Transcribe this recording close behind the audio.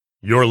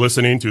You're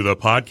listening to the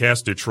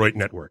Podcast Detroit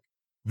Network.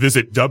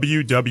 Visit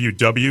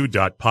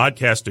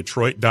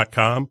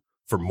www.podcastdetroit.com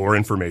for more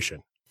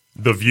information.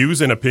 The views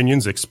and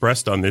opinions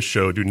expressed on this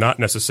show do not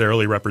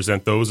necessarily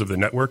represent those of the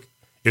network,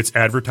 its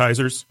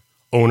advertisers,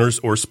 owners,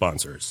 or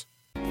sponsors.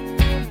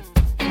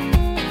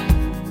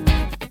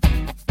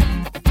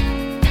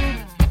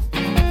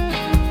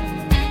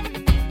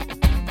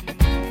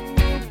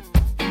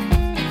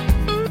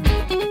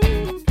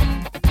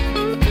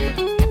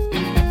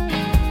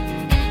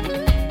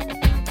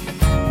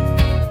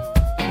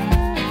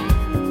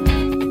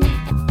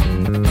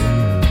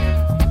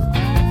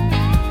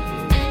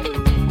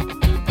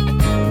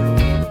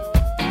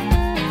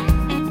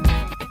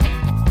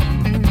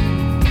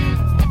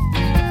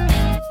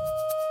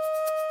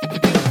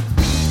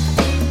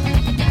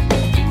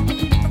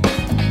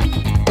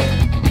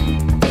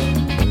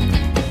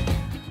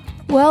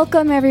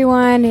 Welcome,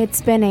 everyone.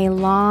 It's been a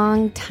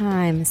long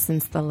time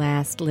since the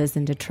last Liz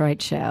in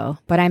Detroit show,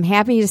 but I'm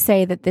happy to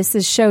say that this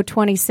is show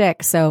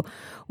 26, so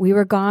we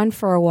were gone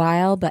for a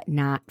while, but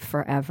not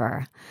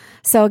forever.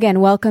 So again,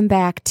 welcome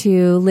back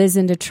to Liz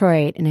in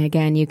Detroit, and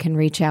again, you can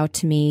reach out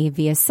to me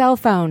via cell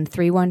phone,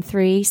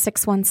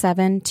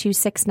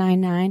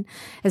 313-617-2699,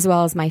 as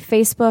well as my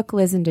Facebook,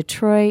 Liz in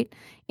Detroit,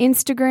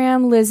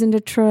 Instagram, Liz in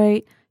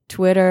Detroit,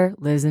 Twitter,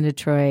 Liz in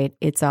Detroit.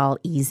 It's all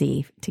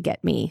easy to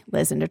get me,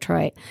 Liz in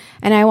Detroit.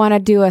 And I want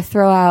to do a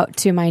throw out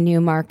to my new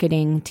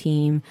marketing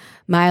team,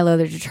 Milo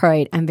the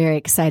Detroit. I'm very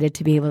excited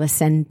to be able to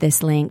send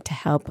this link to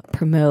help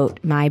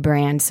promote my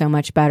brand so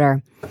much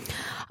better.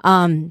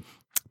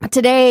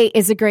 Today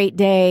is a great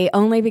day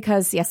only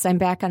because, yes, I'm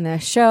back on the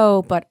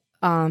show, but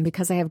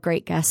because I have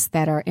great guests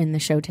that are in the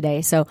show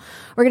today. So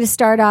we're going to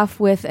start off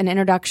with an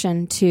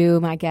introduction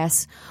to my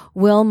guests,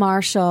 Will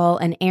Marshall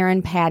and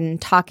Aaron Padden,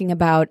 talking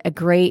about a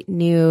great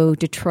new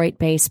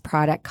Detroit-based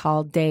product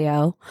called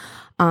Deo.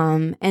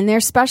 And they're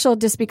special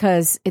just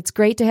because it's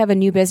great to have a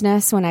new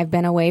business when I've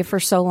been away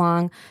for so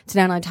long to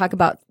not only talk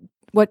about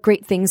what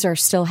great things are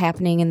still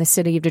happening in the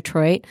city of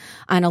Detroit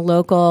on a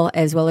local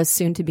as well as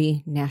soon to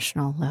be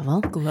national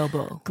level.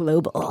 Global.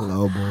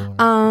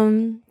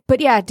 But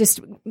yeah,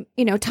 just,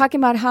 talking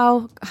about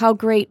how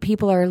great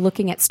people are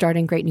looking at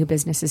starting great new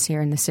businesses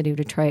here in the city of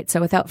Detroit. So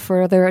without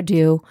further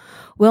ado,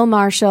 Will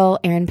Marshall,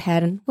 Aaron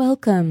Padden,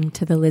 welcome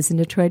to the Liz in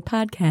Detroit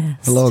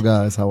podcast. Hello,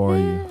 guys. How are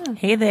you?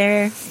 Hey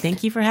there.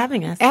 Thank you for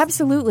having us.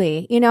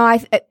 Absolutely.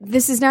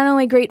 This is not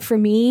only great for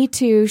me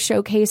to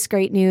showcase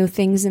great new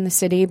things in the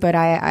city, but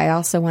I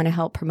also want to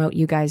help promote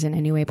you guys in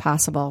any way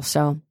possible.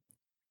 So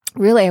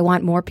really, I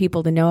want more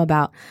people to know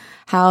about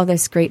how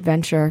this great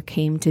venture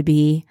came to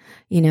be,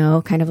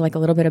 kind of like a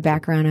little bit of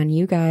background on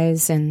you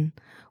guys and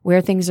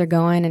where things are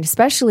going, and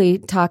especially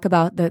talk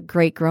about the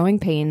great growing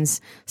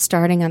pains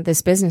starting on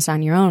this business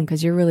on your own,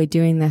 because you're really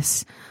doing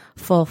this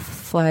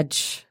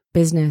full-fledged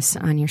business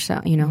on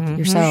yourself,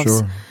 yourselves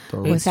Sure,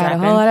 totally. without a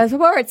whole lot of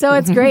support. So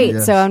it's great.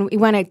 Yes. So and we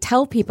want to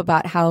tell people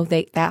about how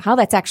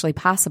that's actually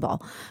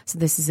possible. So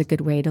this is a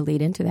good way to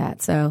lead into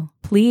that. So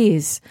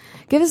please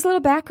give us a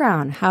little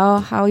background,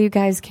 how you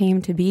guys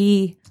came to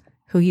be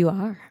who you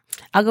are.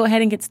 I'll go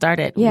ahead and get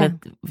started with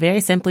very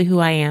simply who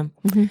I am.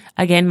 Mm-hmm.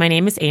 Again, my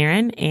name is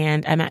Aaron,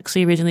 and I'm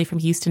actually originally from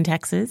Houston,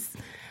 Texas.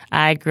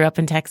 I grew up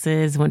in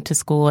Texas, went to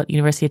school at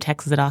University of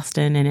Texas at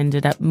Austin, and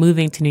ended up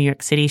moving to New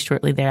York City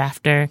shortly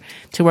thereafter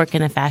to work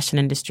in the fashion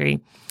industry.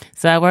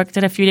 So I worked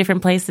at a few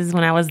different places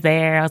when I was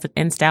there. I was at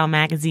InStyle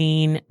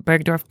Magazine,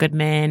 Bergdorf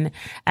Goodman,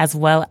 as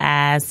well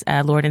as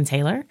Lord &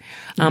 Taylor.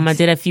 Nice. I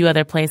did a few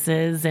other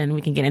places, and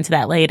we can get into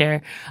that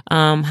later.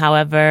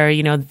 However,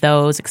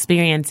 those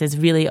experiences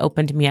really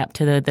opened me up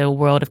to the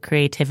world of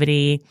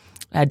creativity,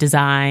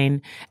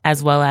 design,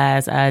 as well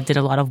as did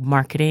a lot of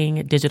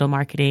marketing, digital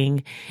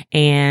marketing.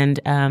 And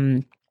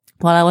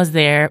while I was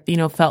there,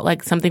 felt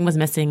like something was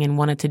missing and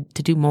wanted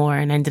to do more,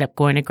 and ended up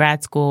going to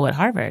grad school at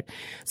Harvard.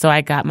 So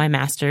I got my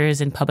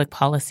master's in public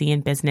policy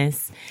and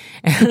business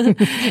and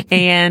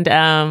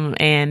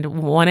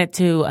wanted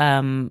to,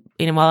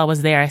 while I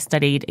was there, I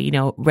studied,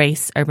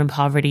 race, urban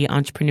poverty,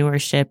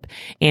 entrepreneurship,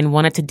 and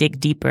wanted to dig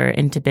deeper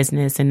into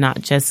business and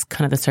not just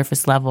kind of the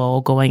surface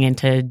level, going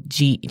into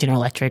General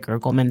Electric or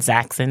Goldman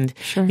Sachs and,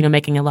 Sure.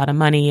 Making a lot of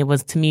money. It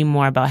was to me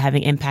more about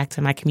having impact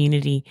in my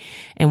community.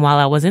 And while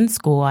I was in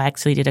school, I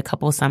actually did a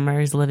couple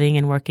summers living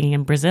and working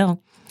in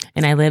Brazil.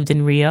 And I lived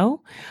in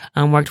Rio,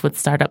 worked with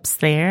startups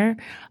there,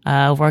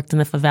 worked in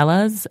the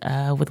favelas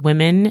with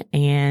women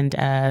and,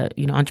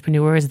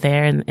 entrepreneurs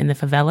there in the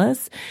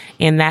favelas.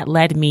 And that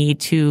led me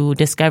to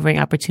discovering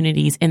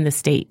opportunities in the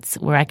States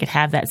where I could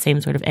have that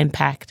same sort of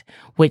impact,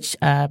 which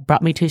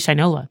brought me to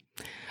Shinola,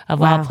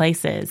 of all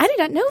places. I did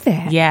not know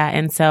that. Yeah.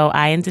 And so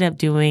I ended up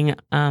doing, it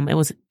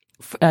was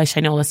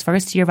Shinola's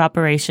first year of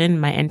operation,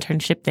 my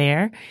internship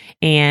there.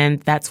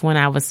 And that's when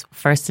I was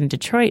first in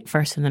Detroit,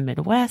 first in the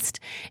Midwest.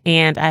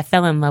 And I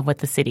fell in love with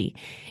the city.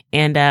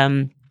 And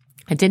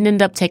I didn't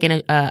end up taking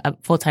a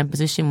full-time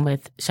position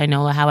with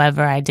Shinola.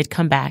 However, I did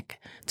come back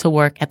to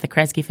work at the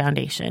Kresge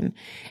Foundation.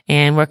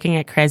 And working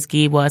at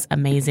Kresge was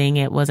amazing.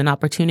 It was an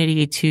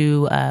opportunity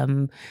to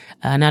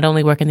not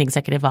only work in the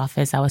executive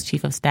office, I was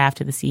chief of staff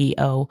to the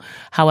CEO.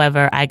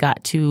 However, I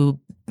got to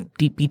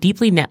be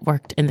deeply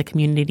networked in the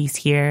communities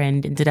here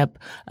and ended up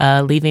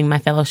leaving my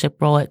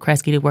fellowship role at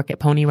Kresge to work at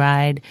Pony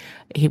Ride,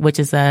 which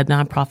is a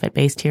nonprofit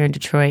based here in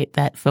Detroit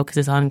that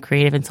focuses on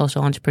creative and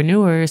social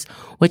entrepreneurs,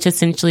 which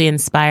essentially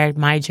inspired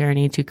my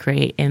journey to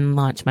create and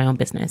launch my own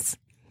business.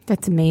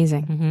 That's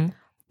amazing. Mm-hmm.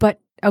 But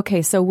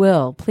okay, so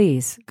Will,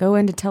 please go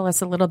in to tell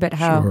us a little bit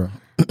how. Sure.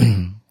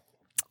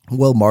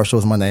 Will Marshall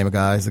is my name,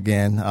 guys.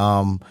 Again,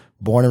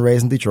 born and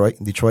raised in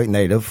Detroit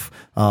native.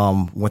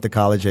 Went to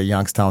college at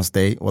Youngstown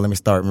State. Well, let me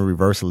start in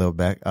reverse a little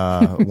bit.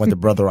 Went to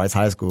Brother Rice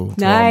High School.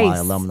 To all my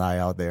alumni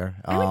out there.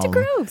 I went to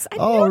Groves.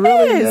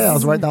 Really? Yeah, I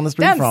was right down the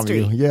street from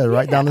you. Yeah,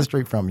 right down the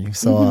street from you.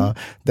 So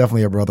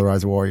definitely a Brother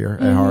Rice warrior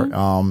at heart.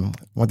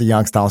 Went to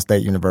Youngstown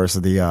State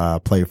University.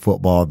 Played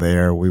football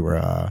there. We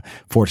were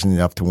fortunate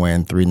enough to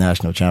win 3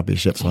 national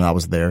championships when I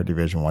was there,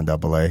 Division I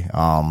AA.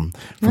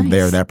 From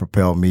there, that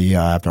propelled me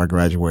after I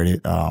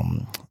graduated.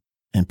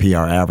 In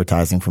PR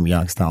advertising from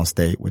Youngstown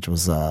State, which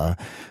was an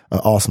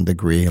awesome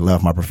degree. I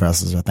love my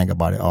professors. I think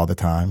about it all the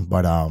time.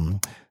 But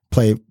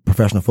played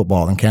professional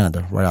football in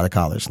Canada right out of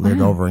college.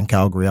 Lived over in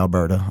Calgary,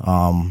 Alberta.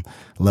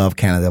 Love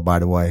Canada, by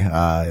the way.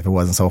 If it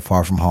wasn't so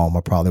far from home,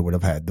 I probably would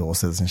have had dual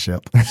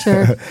citizenship.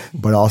 Sure.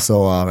 But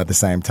also at the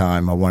same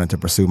time, I wanted to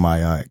pursue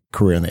my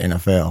career in the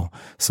NFL.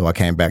 So I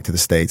came back to the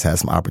States, had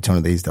some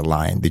opportunities.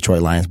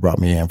 Detroit Lions brought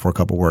me in for a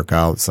couple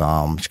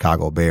workouts,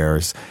 Chicago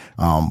Bears.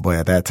 But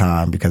at that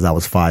time, because I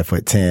was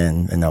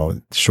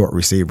 5'10", short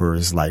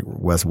receivers like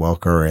Wes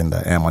Welker and the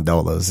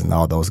Amendolas and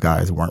all those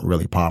guys weren't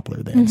really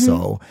popular then.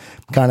 So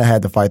kind of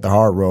had to fight the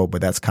hard road,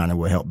 but that's kind of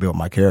what helped build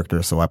my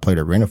character. So I played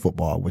arena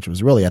football, which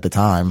was really at the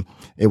time,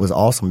 it was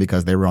awesome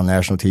because they were on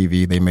national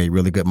TV. They made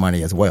really good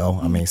money as well.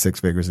 I mean, 6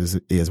 figures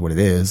is what it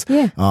is.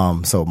 Yeah.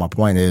 So my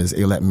point is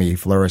it let me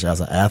flourish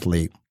as an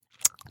athlete.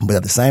 But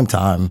at the same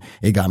time,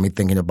 it got me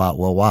thinking about,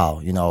 well,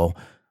 wow,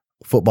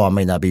 football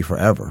may not be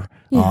forever.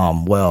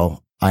 Yeah.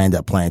 I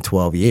ended up playing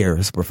 12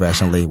 years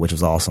professionally, which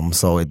was awesome.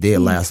 So it did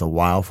last a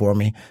while for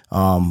me.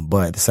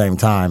 But at the same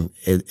time,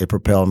 it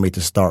propelled me to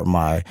start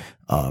my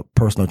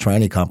personal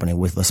training company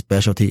with a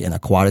specialty in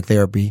aquatic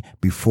therapy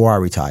before I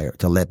retired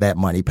to let that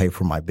money pay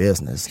for my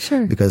business.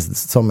 Sure. Because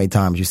so many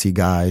times you see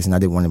guys, and I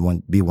didn't want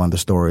to be one of the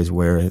stories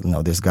where,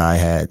 this guy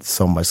had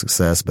so much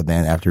success, but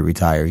then after he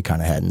retired, he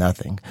kind of had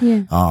nothing.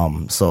 Yeah.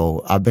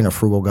 So I've been a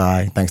frugal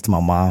guy thanks to my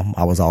mom.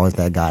 I was always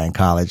that guy in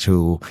college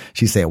who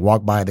she said,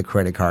 walk by the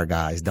credit card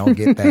guys. Don't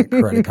get that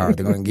credit card.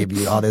 They're going to give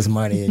you all this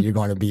money and you're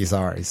going to be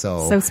sorry.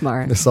 So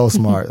smart. So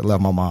smart. I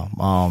love my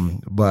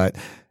mom. But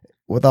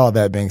with all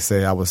that being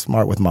said, I was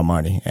smart with my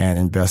money and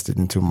invested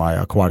into my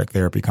aquatic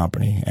therapy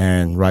company.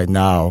 And right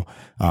now,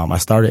 I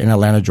started in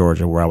Atlanta,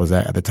 Georgia, where I was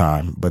at the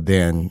time. But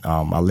then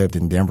I lived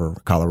in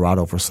Denver,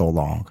 Colorado for so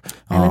long.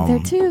 I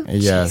lived there too.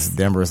 Yes,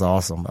 Denver is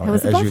awesome. It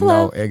was as Buffalo. You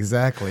know,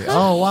 exactly.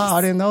 Oh, wow,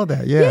 I didn't know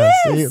that. Yeah, yes.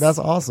 See, that's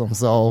awesome.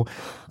 So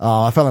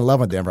I fell in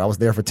love with Denver. I was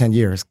there for 10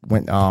 years.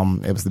 It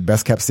was the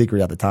best kept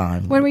secret at the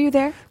time. When were you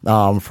there?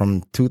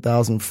 From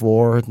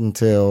 2004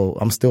 until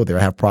I'm still there.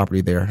 I have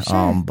property there.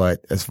 Sure.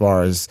 But as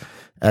far as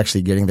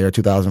actually getting there,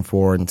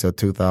 2004 until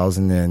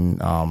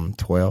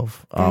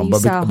 2012. You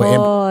saw a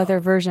whole other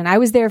version. I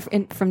was there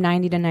from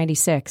 90 to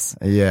 96.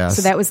 Yes.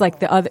 So that was like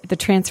the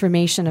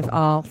transformation of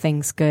all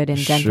things good in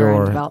Denver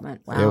and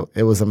development. Wow.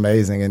 It was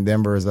amazing. And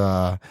Denver is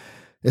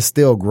it's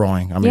still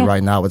growing. I mean,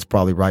 right now it's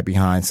probably right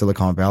behind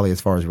Silicon Valley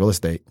as far as real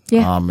estate.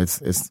 Yeah.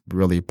 It's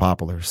really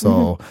popular.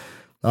 So,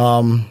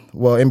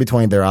 in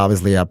between there,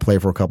 obviously I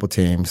played for a couple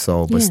teams.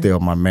 But still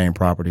my main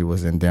property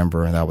was in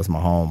Denver and that was my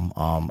home,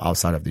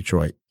 outside of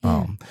Detroit.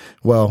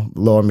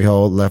 Lo and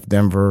behold, left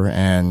Denver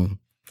and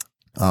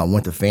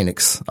went to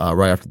Phoenix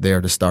right after there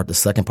to start the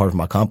second part of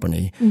my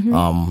company.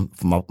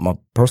 My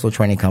personal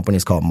training company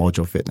is called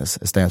Mojo Fitness.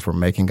 It stands for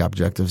Making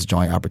Objectives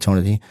Joint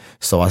Opportunity.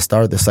 So I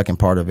started the second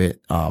part of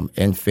it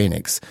in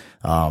Phoenix.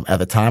 At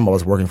the time, I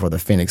was working for the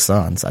Phoenix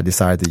Suns. I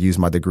decided to use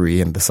my degree,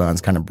 and the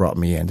Suns kind of brought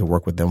me in to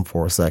work with them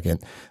for a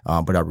second.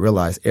 But I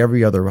realized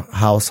every other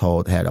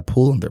household had a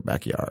pool in their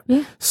backyard.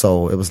 Yeah.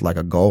 So it was like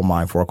a gold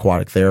mine for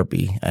aquatic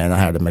therapy, and I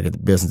had to make a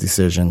business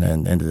decision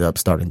and ended up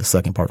starting the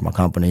second part of my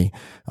company.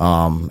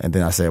 And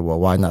then I said, well,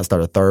 why not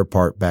start a third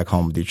part back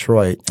home in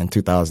Detroit in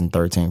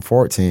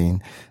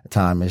 2013-14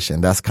 time-ish?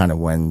 And that's kind of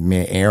when me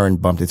and Aaron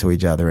bumped into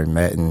each other and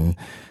met, and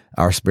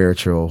our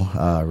spiritual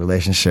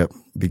relationship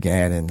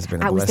began, and it's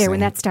been a blessing. I was there when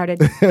that started.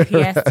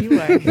 Yes, you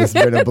were. It's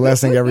been a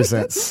blessing ever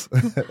since.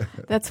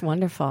 That's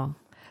wonderful.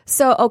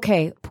 So,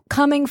 okay,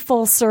 coming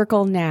full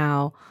circle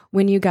now,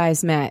 when you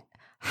guys met,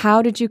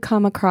 how did you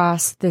come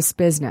across this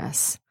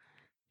business,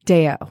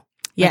 Deo?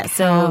 Yeah,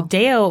 so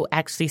Deo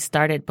actually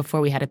started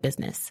before we had a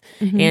business.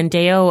 And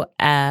Deo,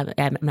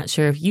 I'm not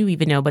sure if you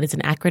even know, but it's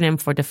an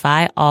acronym for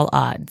Defy All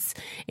Odds.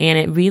 And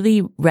it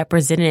really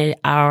represented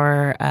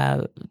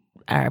our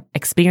our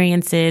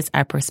experiences,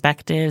 our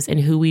perspectives, and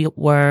who we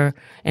were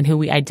and who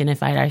we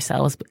identified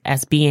ourselves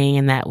as being.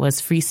 And that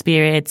was free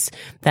spirits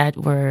that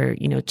were,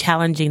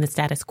 challenging the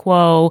status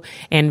quo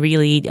and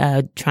really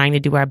trying to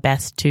do our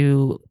best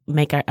to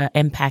make our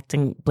impact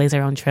and blaze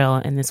our own trail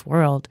in this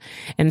world.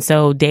 And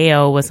so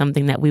Deo was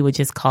something that we would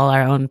just call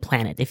our own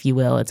planet, if you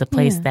will. It's a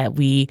place that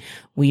we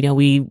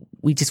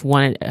just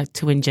wanted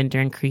to engender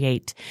and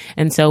create.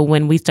 And so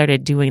when we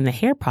started doing the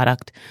hair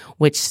product,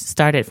 which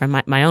started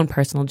from my own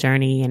personal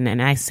journey,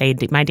 and I say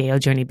my Deo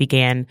journey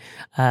began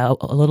a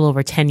little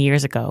over 10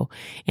 years ago.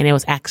 And it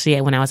was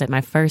actually when I was at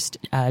my first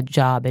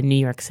job in New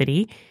York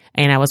City.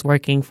 And I was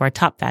working for a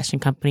top fashion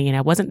company, and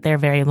I wasn't there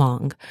very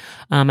long.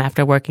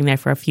 After working there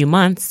for a few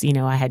months,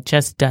 I had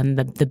just done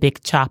the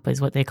big chop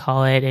is what they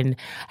call it. And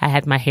I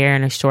had my hair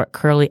in a short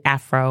curly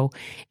afro,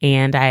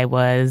 and I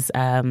was,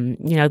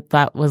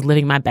 thought was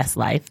living my best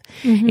life.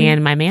 Mm-hmm.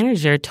 And my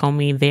manager told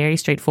me very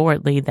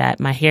straightforwardly that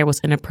my hair was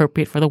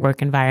inappropriate for the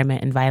work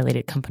environment and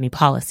violated company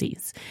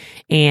policies.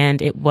 And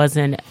it was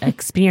an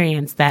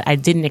experience that I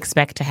didn't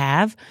expect to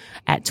have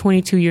at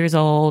 22 years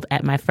old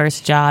at my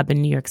first job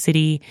in New York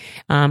City.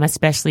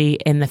 Especially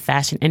in the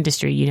fashion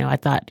industry, I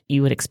thought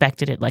you would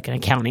expect it at like an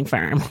accounting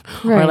firm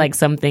or like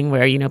something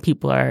where,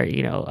 people are,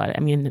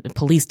 the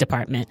police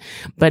department,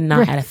 but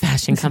not at a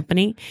fashion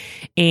company.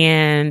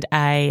 And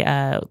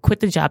I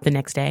quit the job the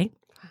next day.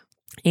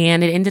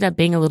 And it ended up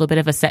being a little bit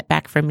of a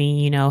setback for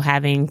me,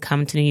 having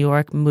come to New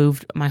York,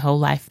 moved my whole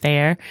life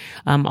there.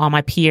 All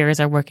my peers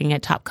are working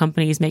at top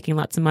companies, making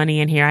lots of money.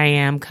 And here I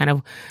am kind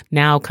of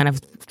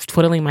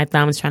twiddling my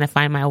thumbs, trying to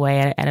find my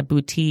way at a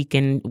boutique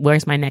and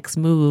where's my next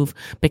move,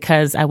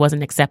 because I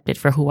wasn't accepted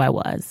for who I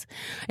was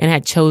and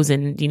had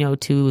chosen,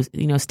 to,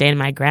 stand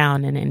my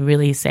ground and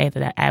really say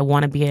that I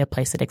want to be at a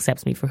place that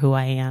accepts me for who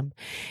I am.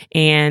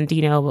 And,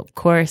 of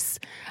course,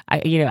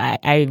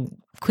 I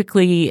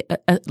quickly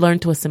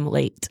learned to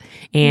assimilate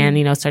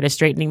and, started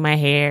straightening my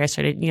hair,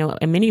 started,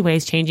 in many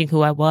ways changing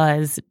who I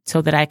was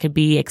so that I could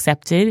be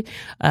accepted,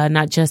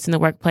 not just in the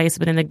workplace,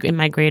 but in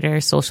my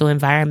greater social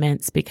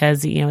environments,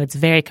 because, it's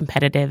very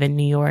competitive in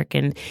New York.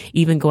 And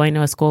even going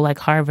to a school like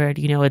Harvard,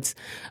 it's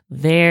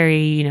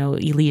very,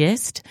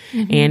 elitist,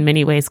 in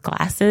many ways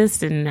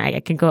classist. And I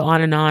can go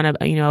on and on,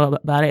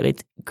 about it.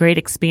 It's a great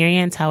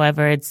experience.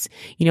 However, it's,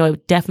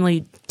 it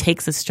definitely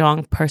takes a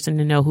strong person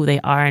to know who they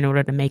are in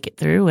order to make it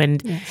through.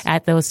 And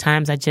at those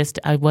times,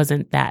 I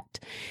wasn't that.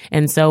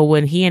 And so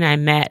when he and I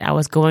met, I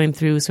was going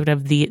through sort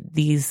of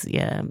these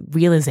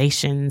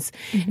realizations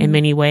in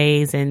many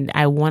ways. And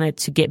I wanted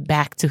to get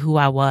back to who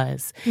I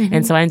was.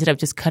 And so I ended up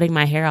just cutting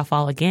my hair off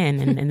all again.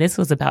 And this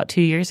was about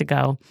 2 years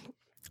ago.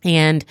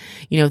 And,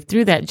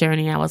 through that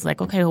journey, I was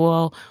like, okay,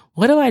 well,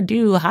 what do I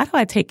do? How do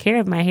I take care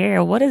of my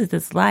hair? What is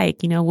this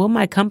like? Will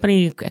my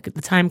company at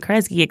the time,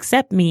 Kresge,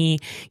 accept me?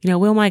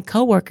 Will my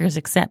coworkers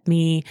accept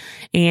me?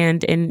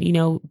 And,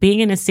 being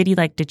in a city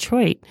like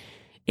Detroit,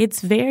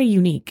 it's very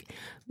unique.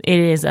 It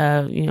is,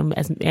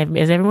 as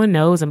everyone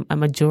knows, a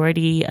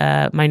majority,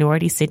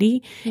 minority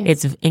city.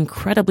 Yes. It's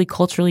incredibly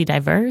culturally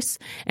diverse.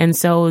 And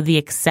so the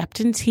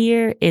acceptance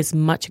here is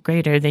much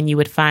greater than you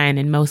would find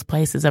in most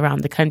places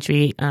around the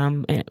country,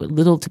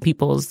 little to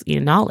people's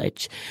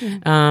knowledge.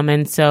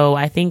 And so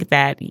I think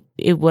that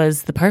it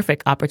was the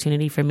perfect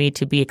opportunity for me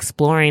to be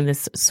exploring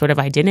this sort of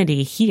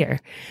identity here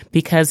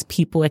because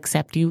people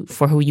accept you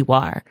for who you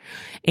are.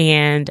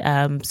 And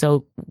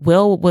so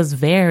Will was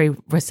very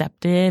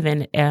receptive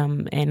and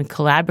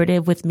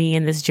collaborative with me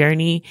in this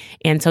journey.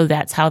 And so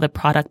that's how the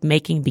product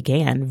making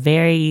began,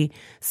 very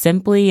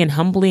simply and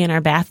humbly in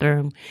our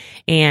bathroom.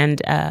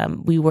 And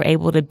we were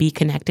able to be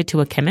connected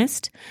to a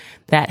chemist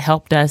that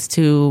helped us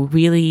to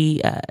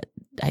really,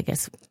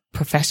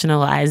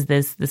 professionalize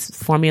this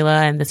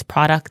formula and this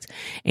product.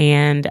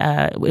 And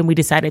we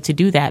decided to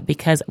do that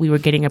because we were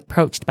getting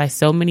approached by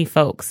so many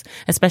folks,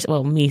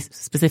 especially, me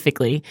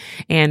specifically.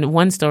 And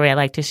one story I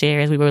like to share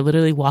is we were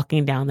literally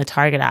walking down the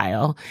Target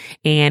aisle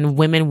and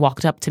women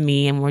walked up to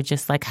me and were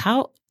just like,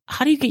 how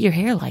do you get your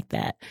hair like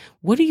that?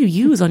 What do you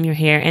use on your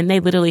hair? And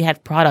they literally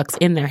had products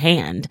in their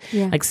hand,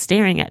 like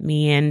staring at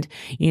me. And,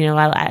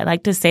 I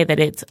like to say that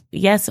it's,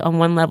 yes, on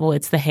one level,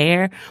 it's the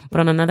hair, but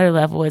on another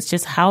level, it's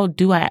just how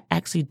do I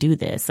actually do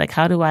this? Like,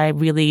 how do I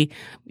really,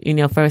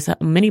 for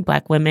many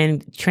Black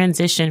women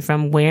transition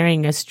from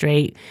wearing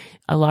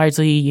a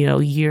largely,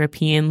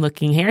 European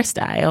looking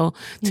hairstyle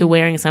to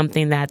wearing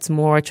something that's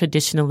more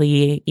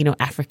traditionally,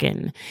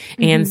 African.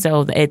 And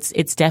so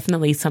it's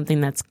definitely something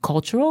that's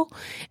cultural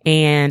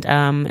and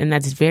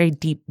that's very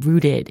deep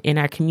rooted in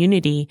our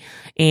community.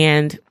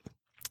 And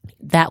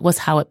that was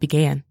how it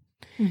began.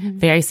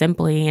 Very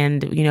simply.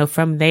 And,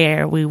 from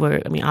there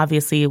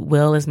obviously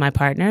Will is my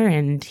partner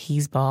and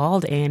he's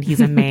bald and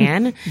he's a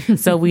man.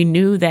 So we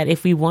knew that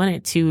if we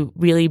wanted to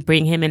really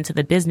bring him into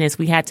the business,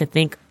 we had to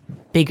think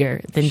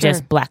bigger than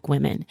just Black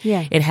women.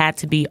 Yeah. It had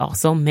to be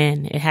also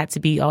men. It had to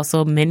be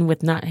also men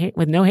with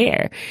no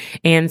hair.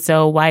 And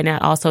so why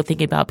not also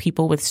think about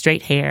people with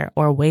straight hair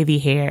or wavy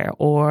hair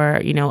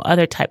or,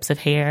 other types of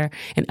hair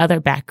and other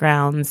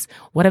backgrounds?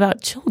 What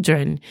about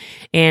children?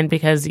 And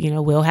because,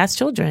 Will has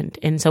children.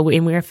 And so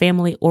we're a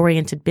family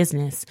oriented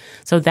business.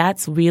 So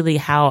that's really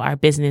how our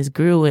business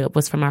grew. It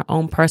was from our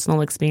own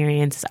personal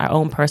experience, our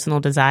own personal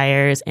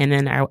desires, and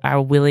then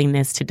our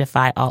willingness to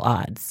defy all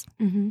odds.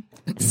 Mm-hmm.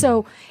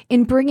 So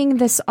in bringing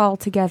this all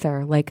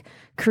together, like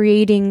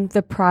creating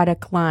the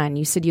product line,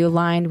 you said you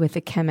aligned with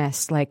a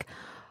chemist, like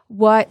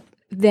what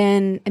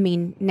then,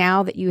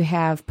 now that you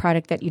have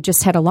product that you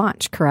just had a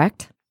launch,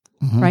 correct?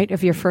 Mm-hmm. Right?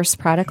 Of your first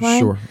product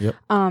line? Sure. Yep.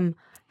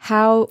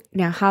 How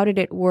did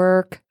it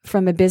work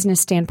from a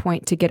business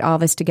standpoint to get all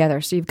this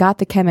together? So you've got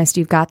the chemist,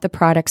 you've got the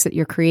products that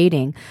you're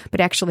creating,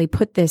 but actually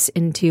put this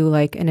into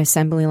like an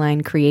assembly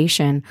line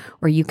creation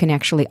where you can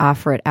actually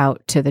offer it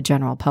out to the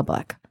general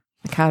public.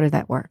 Like how did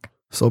that work?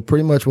 So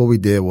pretty much what we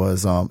did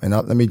was,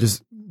 let me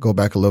just go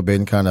back a little bit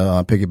and kind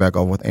of piggyback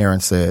off what Aaron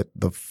said.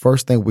 The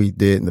first thing we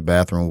did in the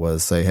bathroom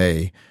was say,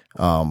 hey,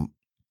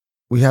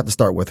 we have to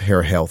start with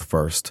hair health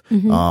first.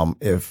 Mm-hmm.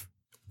 If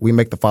we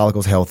make the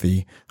follicles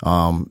healthy,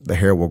 the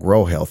hair will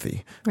grow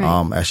healthy.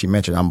 Right. As she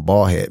mentioned, I'm a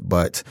bald head,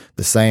 but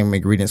the same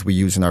ingredients we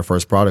use in our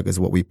first product is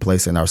what we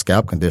place in our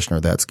scalp conditioner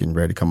that's getting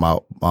ready to come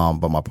out.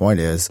 But my point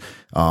is,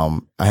 I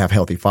have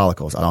healthy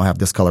follicles. I don't have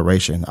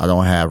discoloration. I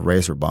don't have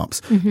razor bumps.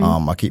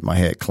 Mm-hmm. I keep my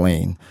head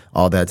clean.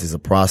 All that is a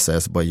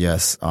process, but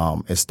yes,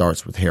 it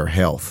starts with hair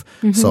health.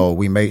 Mm-hmm. So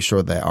we made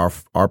sure that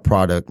our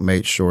product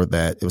made sure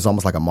that it was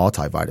almost like a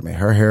multivitamin.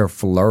 Her hair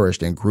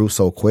flourished and grew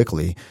so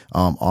quickly,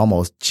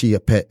 almost Chia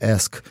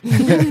Pet-esque.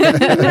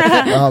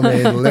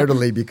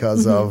 Literally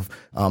because of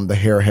the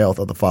hair health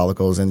of the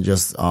follicles and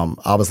just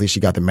obviously she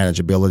got the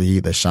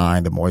manageability, the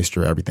shine, the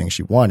moisture, everything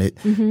she wanted.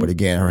 Mm-hmm. But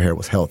again, her hair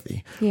was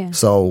healthy. Yeah.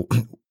 So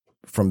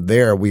from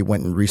there, we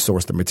went and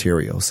resourced the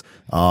materials.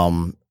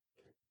 Our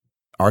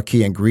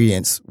key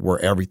ingredients were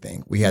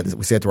everything. We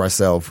said to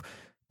ourselves,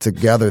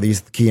 together,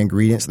 these key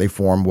ingredients, they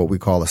form what we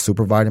call a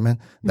super vitamin.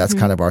 That's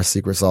kind of our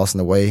secret sauce in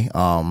a way.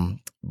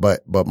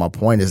 But my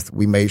point is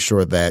we made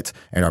sure that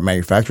in our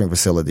manufacturing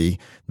facility,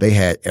 they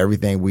had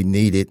everything we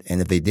needed. And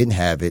if they didn't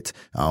have it,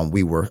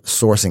 we were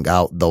sourcing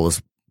out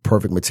those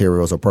perfect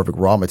materials or perfect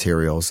raw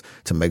materials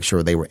to make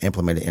sure they were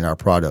implemented in our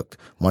product.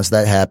 Once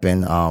that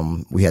happened,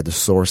 we had to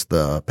source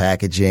the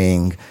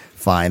packaging,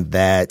 find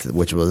that,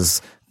 which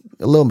was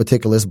a little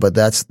meticulous, but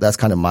that's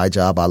kind of my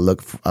job.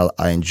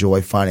 I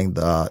enjoy finding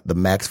the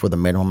max for the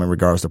minimum in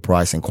regards to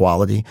price and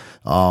quality.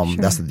 Sure.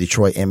 That's the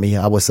Detroit in me,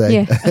 I would say.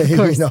 Yeah, of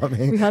course. You know what I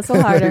mean? We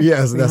hustle harder.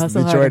 Yes, that's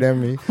the Detroit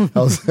in me.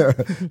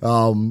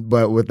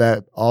 But with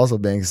that also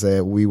being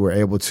said, we were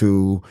able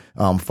to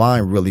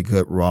find really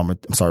good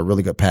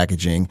really good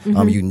packaging,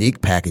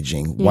 unique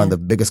packaging. Yeah. One of the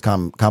biggest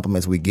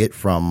compliments we get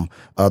from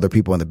other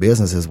people in the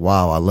business is,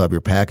 "Wow, I love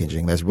your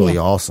packaging. That's really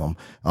awesome."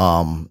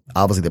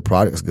 Obviously the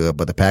product is good,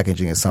 but the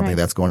packaging is something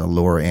that's going to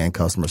lure in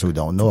customers who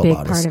don't know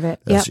about us.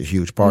 That's a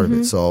huge part of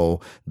it. So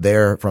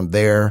from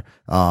there,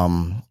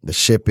 the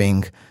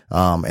shipping,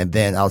 and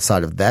then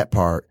outside of that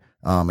part,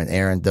 and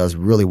Aaron does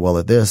really well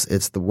at this,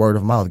 it's the word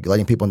of mouth,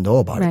 letting people know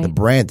about it, the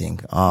branding.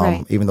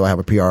 Even though I have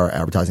a PR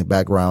advertising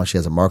background, she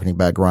has a marketing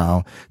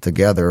background.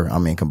 Together,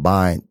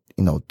 combined,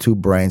 two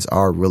brains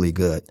are really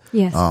good.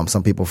 Yes.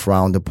 Some people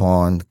frowned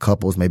upon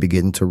couples maybe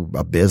getting into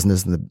a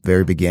business in the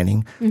very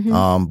beginning.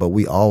 Mm-hmm. But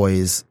we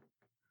always,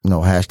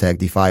 hashtag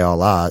defy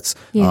all odds.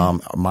 Yeah.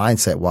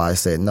 Mindset wise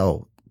said,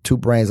 no, two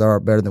brains are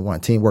better than one.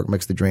 Teamwork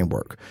makes the dream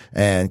work.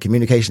 And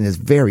communication is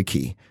very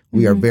key.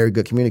 We are very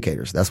good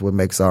communicators. That's what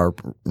makes our,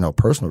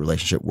 personal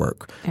relationship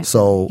work.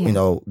 So,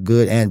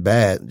 good and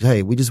bad.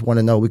 Hey, we just want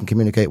to know we can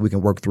communicate. We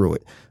can work through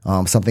it.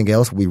 Something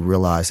else we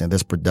realize in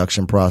this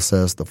production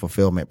process, the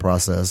fulfillment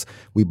process,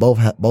 we both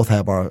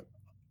have our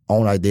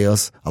own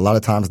ideas. A lot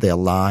of times they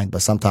align,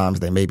 but sometimes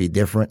they may be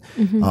different.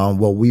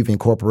 Well, we've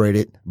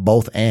incorporated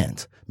both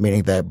and.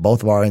 Meaning that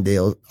both of our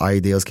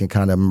ideas can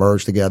kind of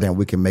merge together and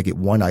we can make it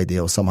one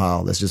ideal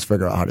somehow. Let's just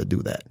figure out how to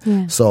do that.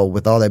 Yeah. So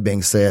with all that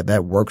being said,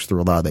 that works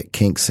through a lot of the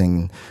kinks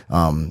and,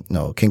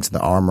 kinks in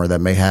the armor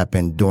that may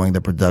happen during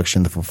the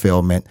production, the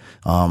fulfillment,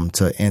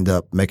 to end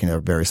up making it a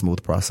very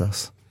smooth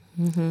process.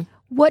 Mm-hmm.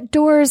 What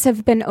doors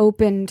have been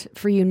opened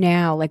for you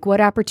now? Like what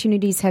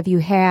opportunities have you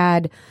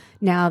had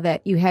now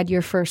that you had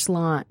your first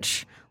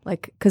launch?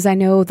 Because I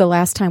know the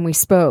last time we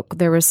spoke,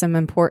 there were some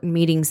important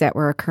meetings that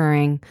were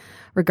occurring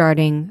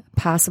regarding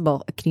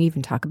possible. Can you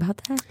even talk about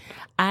that?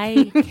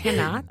 I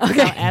cannot.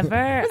 Okay.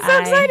 However, I'm so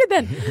excited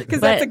then,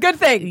 because that's a good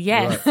thing.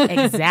 Yes,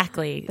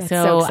 exactly.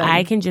 So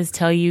I can just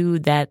tell you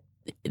that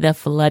the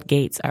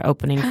floodgates are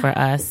opening for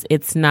us.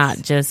 It's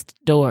not just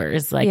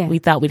doors. We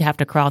thought we'd have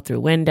to crawl through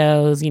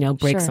windows,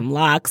 break some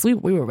locks. We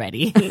were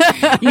ready,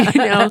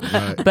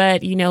 Right.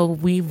 But,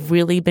 we've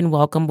really been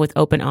welcomed with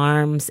open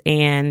arms.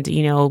 And,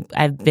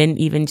 I've been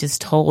even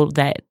just told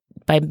that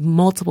by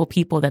multiple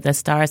people that the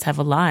stars have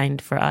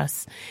aligned for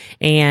us.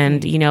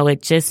 And,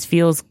 it just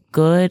feels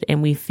good,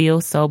 and we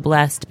feel so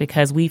blessed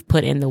because we've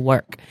put in the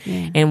work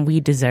and we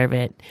deserve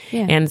it.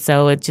 Yeah. And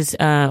so it just,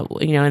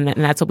 and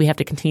that's what we have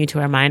to continue to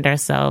remind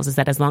ourselves, is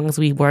that as long as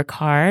we work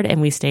hard and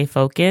we stay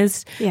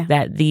focused,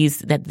 that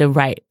the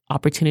right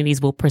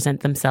opportunities will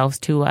present themselves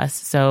to us.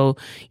 So,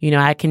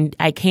 I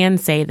can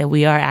say that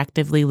we are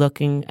actively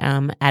looking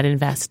at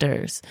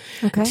investors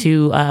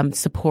to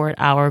support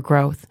our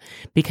growth,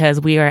 because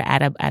we are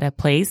at a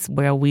place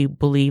where we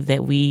believe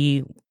that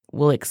we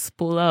will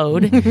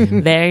explode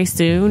very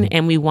soon,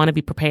 and we want to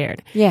be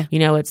prepared. Yeah.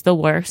 It's the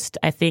worst,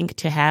 I think,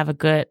 to have a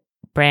good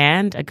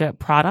brand, a good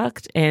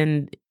product,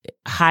 and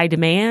high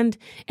demand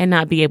and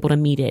not be able to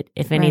meet it.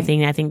 If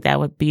anything, I think that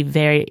would be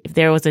if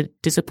there was a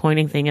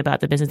disappointing thing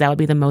about the business, that would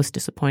be the most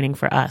disappointing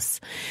for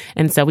us.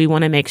 And so we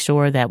want to make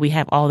sure that we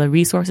have all the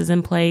resources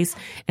in place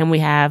and we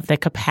have the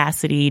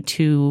capacity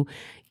to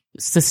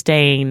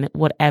sustain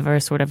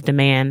whatever sort of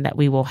demand that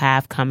we will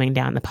have coming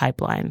down the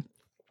pipeline.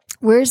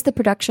 Where's the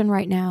production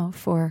right now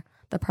for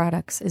the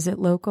products? Is it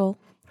local?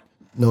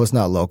 No, it's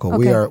not local.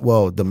 We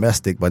are,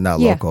 domestic, but not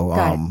local.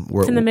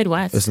 It's in the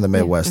Midwest. It's in the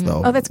Midwest,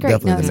 though. Oh, that's great.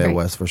 Definitely in the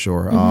Midwest, for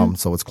sure.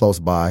 So it's close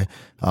by.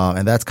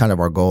 And that's kind of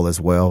our goal as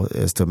well,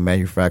 is to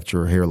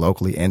manufacture here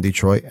locally in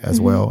Detroit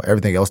as well.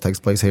 Everything else takes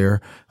place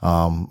here.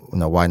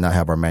 Why not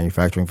have our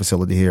manufacturing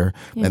facility here?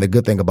 Yeah. And the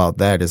good thing about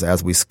that is,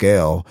 as we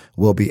scale,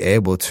 we'll be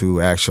able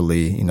to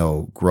actually,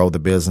 grow the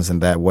business in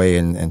that way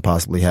and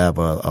possibly have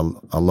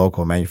a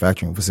local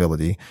manufacturing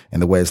facility.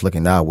 And the way it's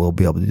looking now, we'll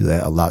be able to do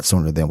that a lot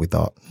sooner than we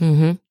thought.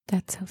 Mm-hmm.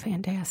 That's so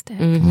fantastic.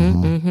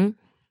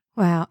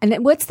 Wow.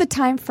 And what's the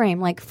time frame?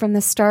 Like from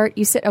the start,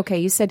 you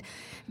said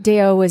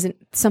Deo wasn't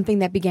something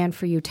that began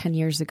for you 10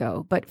 years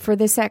ago, but for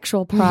this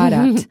actual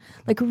product,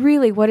 like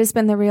really, what has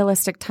been the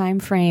realistic time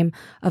frame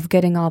of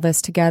getting all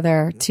this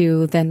together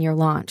to then your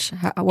launch?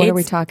 What are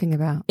we talking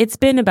about? It's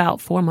been about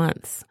 4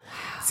 months.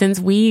 Since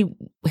we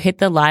hit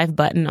the live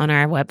button on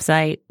our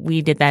website.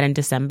 We did that in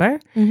December.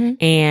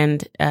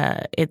 And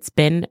it's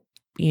been,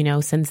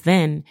 since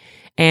then.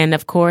 And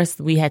of course,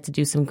 we had to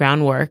do some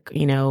groundwork,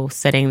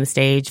 setting the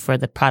stage for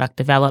the product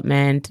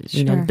development,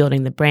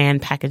 building the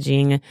brand,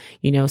 packaging,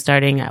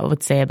 starting, I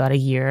would say, about a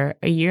year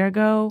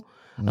ago,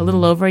 a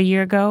little over a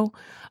year ago.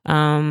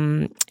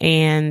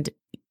 And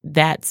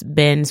that's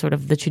been sort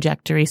of the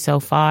trajectory so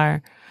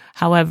far.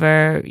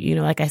 However,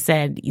 like I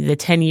said, the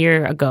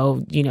 10-year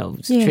ago,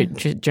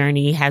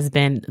 journey has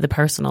been the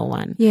personal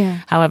one. Yeah.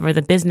 However,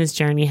 the business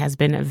journey has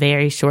been a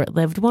very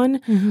short-lived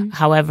one.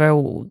 However,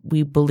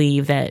 we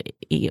believe that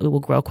it will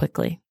grow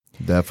quickly.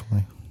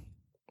 Definitely.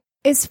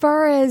 As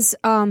far as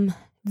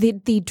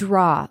the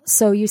draw,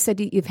 so you said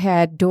you've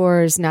had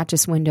doors, not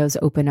just windows,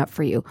 open up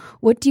for you.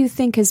 What do you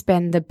think has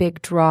been the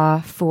big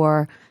draw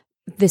for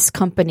this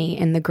company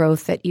and the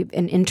growth that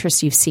and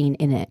interest you've seen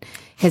in it?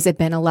 Has it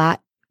been a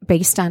lot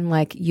based on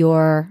like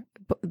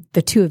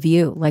the two of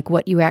you, like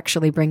what you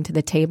actually bring to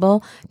the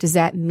table? Does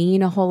that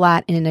mean a whole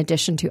lot in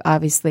addition to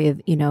obviously,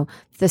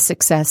 the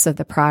success of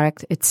the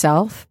product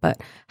itself?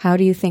 But how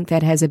do you think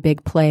that has a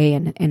big play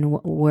in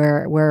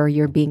where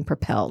you're being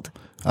propelled?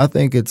 I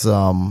think it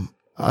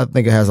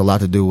has a lot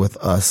to do with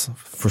us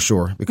for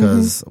sure,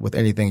 because with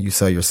anything you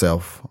sell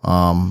yourself,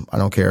 I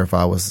don't care if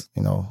I was,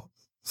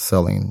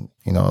 selling,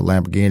 a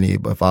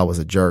Lamborghini, but if I was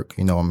a jerk,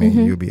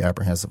 you'd be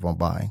apprehensive on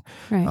buying.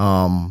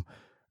 Right.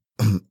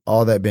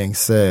 All that being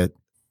said,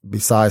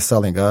 besides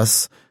selling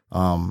us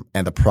and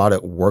the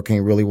product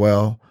working really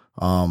well,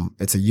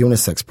 it's a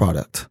unisex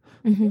product.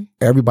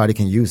 Everybody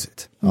can use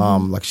it.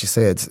 Like she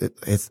said,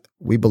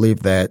 we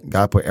believe that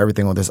God put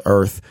everything on this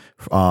earth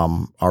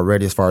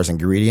already as far as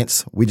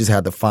ingredients. We just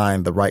had to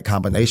find the right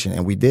combination,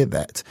 and we did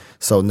that.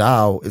 So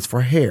now it's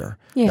for hair.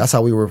 Yeah. That's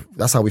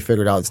how we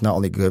figured out it's not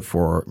only good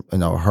for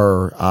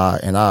her,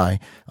 I,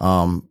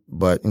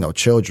 but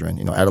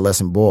children,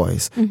 adolescent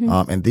boys,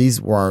 and these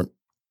weren't.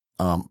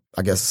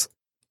 I guess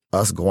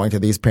us going to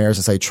these parents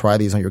and say, try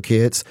these on your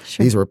kids.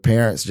 Sure. These were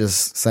parents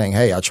just saying,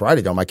 hey, I tried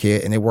it on my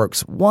kid and it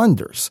works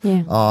wonders.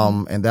 Yeah.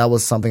 And that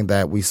was something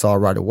that we saw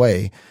right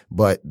away,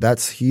 but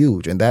that's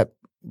huge. And that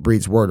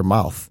breeds word of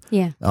mouth.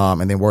 Yeah.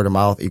 And then word of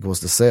mouth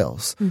equals the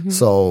sales.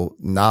 So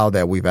now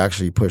that we've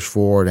actually pushed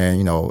forward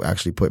and,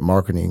 actually put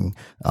marketing,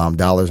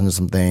 dollars into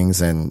some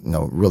things and,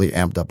 really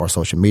amped up our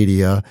social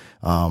media,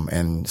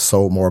 and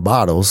sold more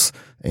bottles,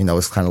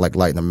 it's kind of like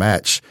lighting a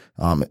match,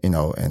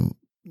 and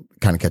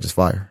kind of catches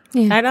fire.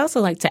 Yeah. I'd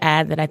also like to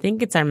add that I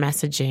think it's our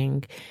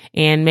messaging,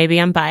 and maybe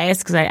I'm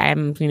biased because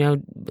I'm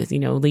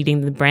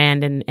leading the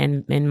brand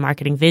and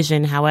marketing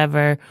vision.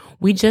 However,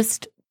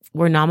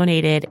 we're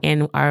nominated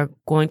and are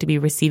going to be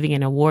receiving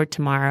an award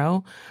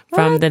tomorrow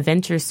from the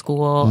Venture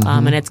School,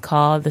 and it's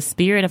called the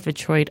Spirit of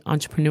Detroit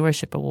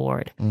Entrepreneurship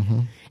Award.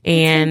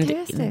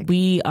 And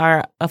we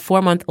are a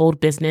 4-month-old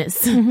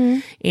business,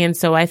 And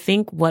so I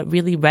think what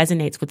really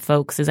resonates with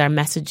folks is our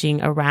messaging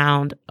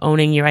around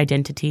owning your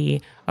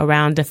identity,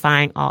 around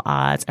defying all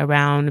odds,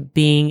 around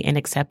being and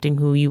accepting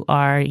who you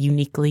are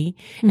uniquely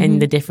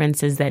and the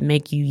differences that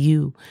make you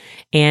you.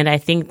 And I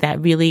think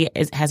that really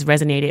has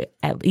resonated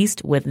at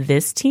least with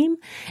this team.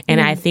 And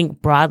I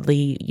think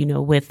broadly,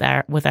 with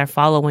our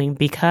following,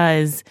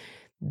 because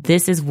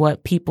this is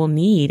what people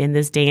need in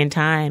this day and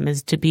time,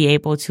 is to be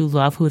able to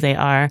love who they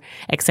are,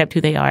 accept who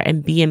they are,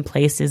 and be in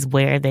places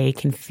where they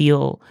can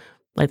feel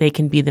like they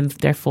can be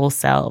their full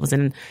selves.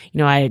 And,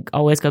 I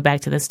always go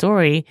back to the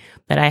story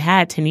that I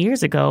had 10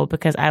 years ago,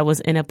 because I was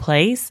in a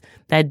place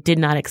that did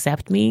not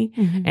accept me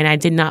and I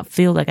did not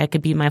feel like I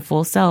could be my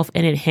full self.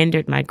 And it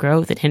hindered my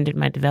growth. It hindered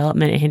my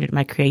development. It hindered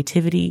my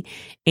creativity.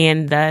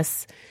 And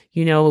thus,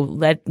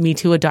 led me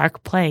to a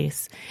dark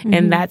place.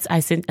 And that's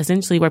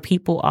essentially where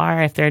people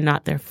are if they're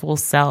not their full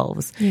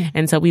selves. Yeah.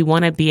 And so we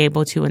want to be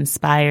able to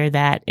inspire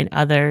that in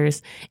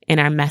others, in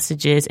our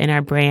messages, in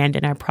our brand,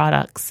 in our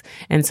products.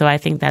 And so I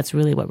think that's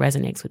really what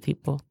resonates with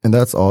people. And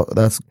that's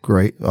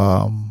great.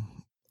 That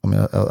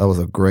was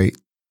a great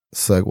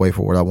segue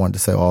for what I wanted to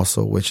say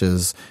also, which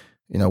is,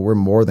 we're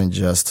more than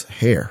just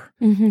hair.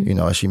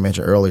 As she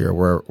mentioned earlier,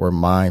 we're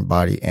mind,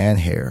 body, and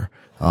hair.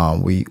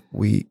 We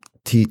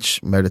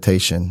teach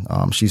meditation.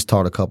 She's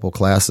taught a couple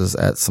classes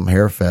at some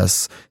hair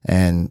fests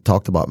and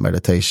talked about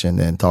meditation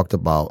and talked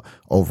about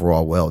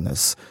overall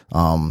wellness.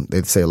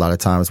 They say a lot of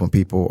times when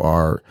people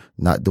are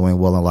not doing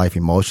well in life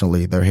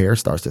emotionally, their hair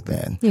starts to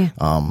thin. Yeah.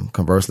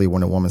 Conversely,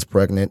 when a woman's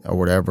pregnant or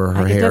whatever,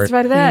 her hair. That's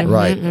right. That.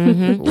 Right.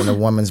 When a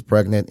woman's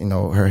pregnant,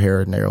 her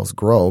hair nails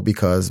grow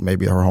because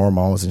maybe her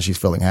hormones and she's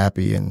feeling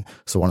happy and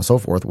so on and so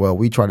forth. Well,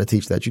 we try to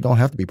teach that you don't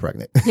have to be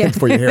pregnant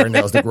for your hair and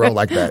nails to grow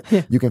like that.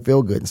 Yeah. You can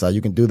feel good inside.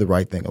 You can do the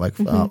right thing. Like,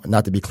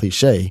 not to be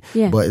cliche,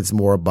 but it's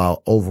more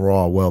about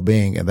overall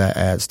well-being, and that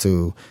adds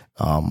to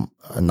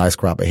a nice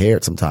crop of hair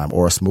at some time,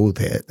 or a smooth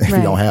head if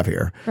you don't have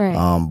hair.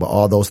 Right. But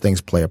all those things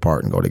play a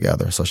part and go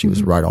together. So she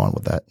was right on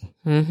with that.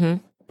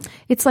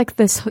 It's like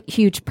this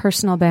huge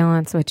personal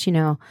balance, which,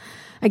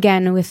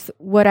 again, with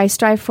what I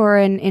strive for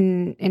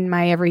in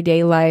my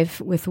everyday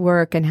life with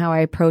work and how I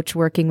approach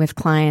working with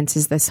clients,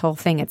 is this whole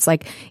thing. It's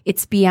like,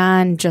 it's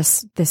beyond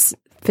just this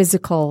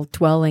physical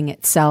dwelling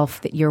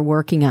itself that you're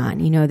working on,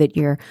 that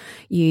you're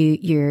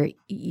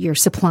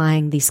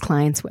supplying these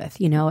clients with,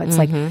 it's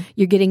like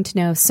you're getting to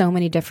know so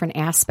many different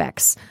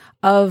aspects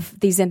of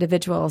these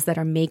individuals that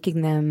are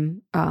making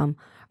them,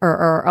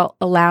 or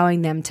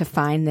allowing them to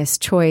find this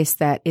choice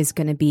that is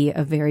going to be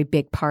a very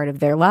big part of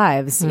their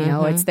lives.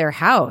 It's their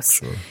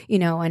house,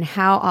 and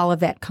how all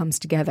of that comes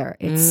together.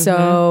 It's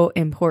so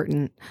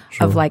important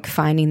of like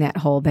finding that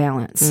whole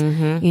balance,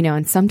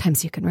 and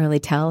sometimes you can really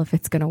tell if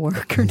it's going to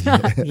work or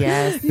not.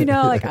 Yes.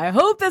 Like, I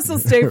hope this will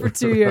stay for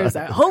 2 years.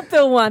 I hope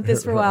they'll want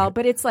this for a while,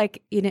 but it's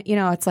like,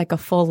 it's like a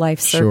full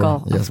life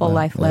circle, a full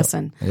life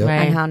lesson on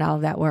how all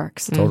of that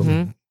works.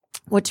 Totally.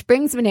 Which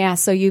brings me to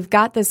ask, so you've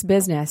got this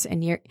business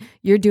and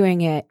you're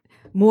doing it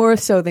more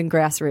so than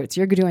grassroots.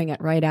 You're doing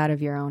it right out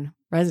of your own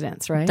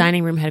residence, right?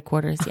 Dining room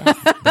headquarters, yes.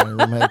 Dining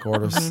room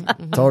headquarters.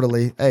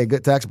 Totally. Hey,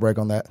 good tax break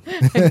on that.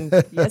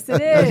 Yes,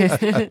 it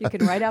is. You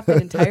can write off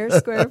an entire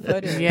square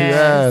footage.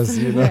 Yes.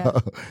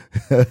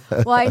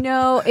 Well, I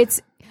know it's,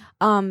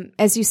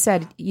 as you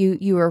said,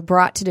 you were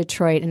brought to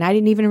Detroit, and I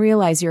didn't even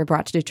realize you were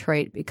brought to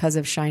Detroit because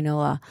of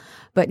Shinola.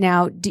 But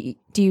now, do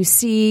you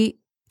see...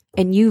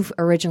 And you've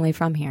originally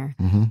from here.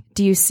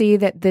 Do you see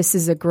that this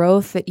is a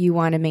growth that you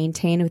want to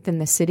maintain within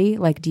the city?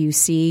 Like, do you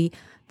see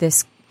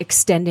this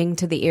extending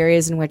to the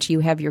areas in which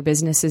you have your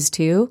businesses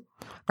too?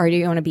 Or do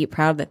you want to be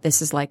proud that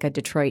this is like a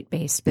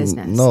Detroit-based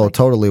business? No,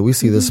 totally. We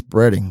see this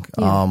spreading.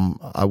 Yeah.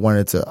 I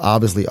wanted to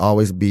obviously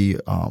always be,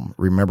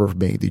 remember for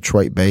being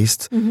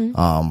Detroit-based.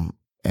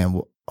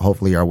 And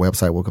hopefully our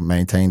website will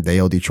maintain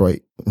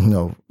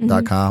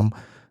DaleDetroit.com.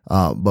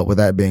 But with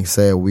that being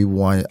said, we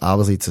want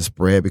obviously to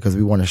spread because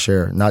we want to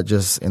share not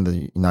just in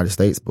the United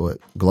States, but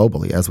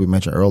globally, as we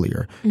mentioned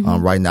earlier.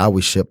 Right now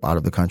we ship out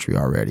of the country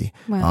already.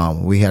 Wow.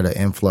 We had an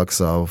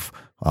influx of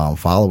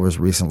followers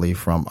recently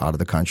from out of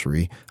the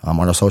country on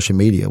our social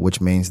media,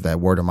 which means that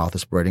word of mouth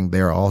is spreading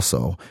there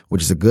also,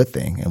 which is a good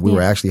thing. And we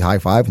were actually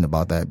high-fiving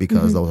about that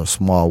because those are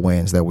small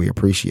wins that we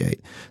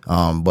appreciate.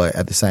 But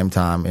at the same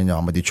time,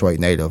 I'm a Detroit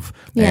native,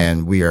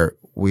 and we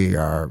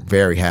are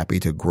very happy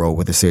to grow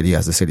with the city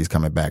as the city's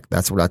coming back.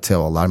 That's what I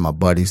tell a lot of my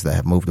buddies that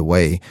have moved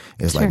away.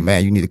 It's like,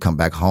 man, you need to come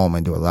back home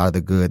and do a lot of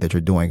the good that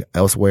you're doing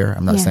elsewhere.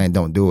 I'm not saying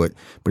don't do it,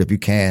 but if you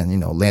can,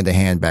 lend a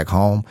hand back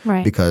home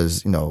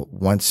because,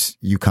 once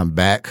you come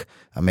back,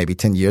 maybe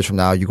 10 years from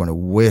now, you're going to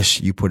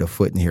wish you put a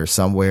foot in here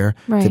somewhere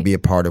to be a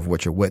part of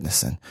what you're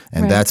witnessing.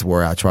 And that's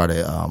where I try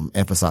to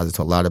emphasize it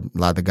to a lot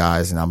of the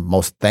guys. And I'm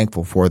most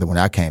thankful for them when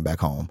I came back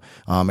home.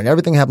 And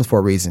everything happens for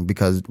a reason,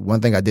 because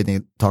one thing I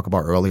didn't talk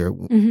about earlier,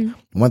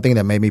 one thing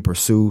that made me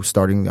pursue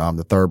starting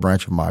the third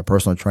branch of my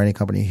personal training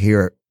company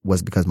here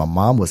was because my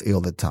mom was ill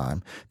at the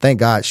time. Thank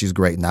God she's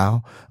great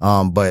now.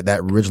 But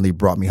that originally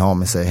brought me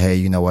home and said, hey,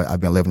 you know what? I've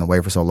been living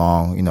away for so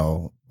long,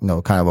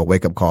 kind of a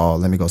wake up call.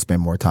 Let me go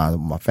spend more time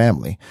with my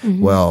family.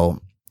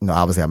 Well,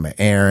 obviously I met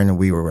Aaron, and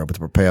we were able to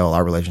propel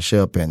our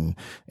relationship and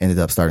ended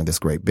up starting this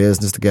great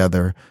business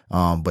together.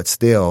 But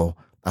still,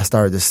 I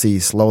started to see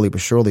slowly but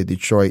surely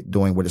Detroit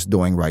doing what it's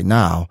doing right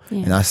now.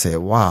 Yeah. And I said,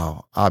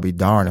 wow, I'll be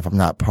darned if I'm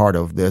not part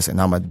of this.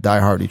 And I'm a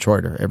diehard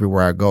Detroiter.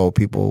 Everywhere I go,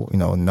 people,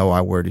 know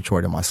I wear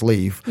Detroit in my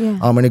sleeve, in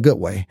a good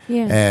way.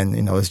 Yeah.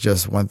 And, it's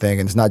just one thing.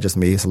 And it's not just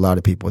me. It's a lot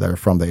of people that are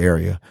from the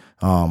area.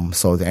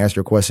 So to answer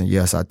your question,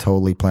 yes, I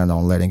totally plan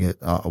on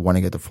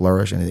wanting it to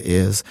flourish, and it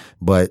is.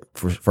 But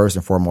first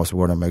and foremost, we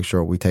want to make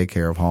sure we take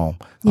care of home.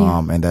 Yeah.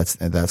 And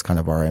that's kind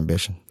of our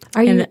ambition.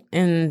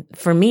 And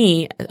for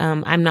me,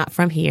 I'm not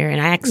from here, and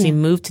I actually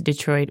moved to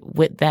Detroit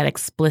with that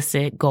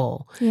explicit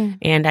goal. Yeah.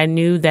 And I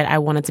knew that I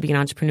wanted to be an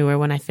entrepreneur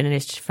when I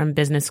finished from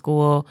business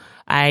school.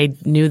 I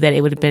knew that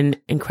it would have been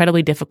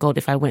incredibly difficult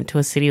if I went to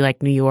a city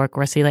like New York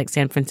or a city like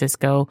San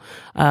Francisco.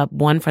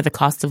 One, for the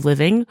cost of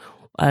living.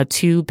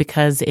 Two,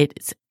 because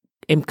it's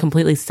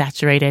completely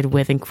saturated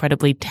with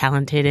incredibly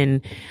talented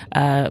and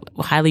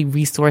highly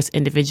resourced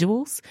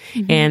individuals.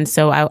 Mm-hmm. And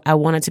so I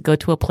wanted to go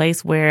to a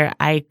place where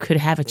I could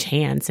have a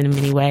chance in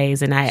many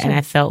ways. And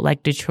I felt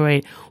like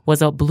Detroit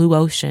was a blue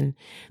ocean.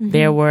 Mm-hmm.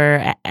 There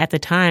were, at the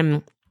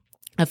time,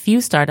 a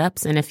few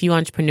startups and a few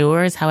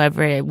entrepreneurs.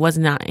 However, it was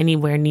not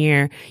anywhere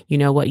near,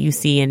 what you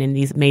see in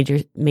these major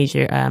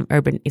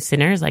urban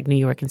centers like New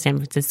York and San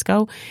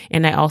Francisco.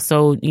 And I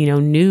also,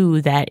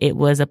 knew that it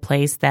was a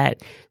place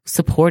that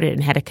supported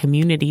and had a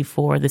community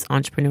for this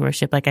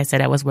entrepreneurship. Like I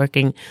said, I was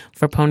working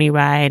for Pony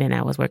Ride, and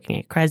I was working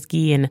at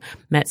Kresge, and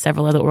met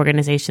several other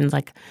organizations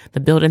like the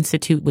Build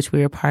Institute, which we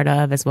were a part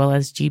of, as well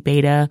as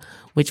G-Beta,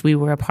 which we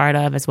were a part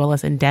of, as well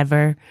as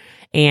Endeavor.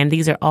 And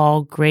these are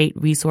all great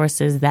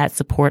resources that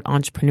support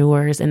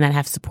entrepreneurs and that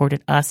have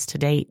supported us to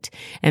date.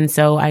 And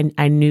so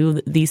I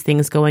knew these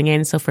things going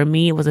in. So for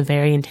me, it was a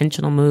very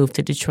intentional move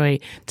to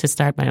Detroit to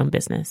start my own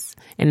business,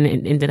 and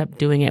ended up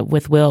doing it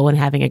with Will and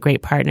having a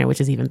great partner,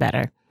 which is even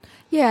better.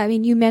 Yeah, I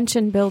mean, you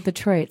mentioned Build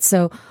Detroit.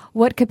 So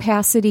what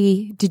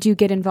capacity did you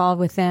get involved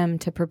with them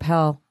to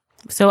propel?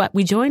 So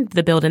we joined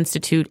the Build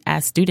Institute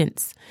as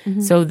students.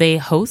 Mm-hmm. So they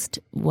host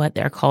what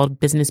they're called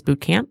business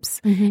boot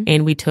camps. Mm-hmm.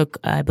 And we took,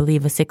 I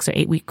believe, a 6 or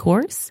 8 week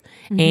course.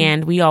 Mm-hmm.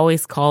 And we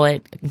always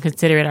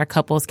consider it our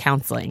couples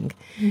counseling.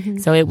 Mm-hmm.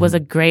 So it was a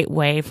great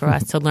way for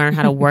us to learn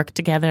how to work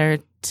together,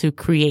 to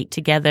create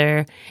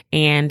together,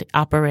 and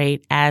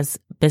operate as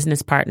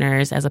business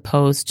partners as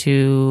opposed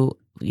to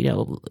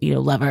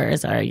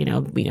lovers or,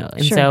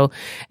 and sure. So,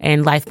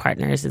 and life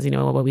partners is,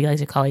 what we like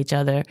to call each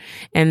other.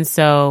 And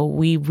so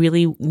we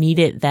really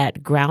needed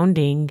that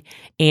grounding,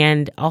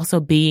 and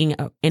also being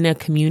in a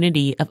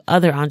community of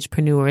other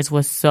entrepreneurs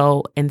was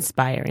so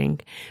inspiring,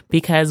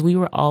 because we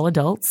were all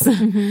adults,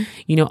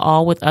 mm-hmm.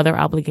 All with other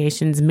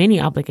obligations, many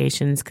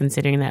obligations,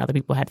 considering that other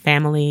people had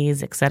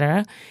families,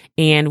 etc.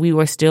 And we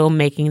were still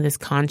making this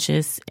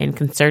conscious and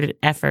concerted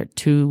effort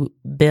to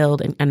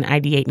build and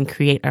ideate and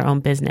create our own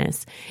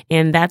business.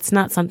 And that's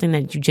not something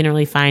that you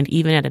generally find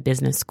even at a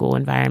business school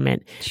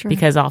environment, sure.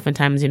 Because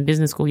oftentimes in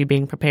business school, you're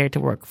being prepared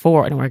to work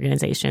for an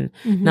organization,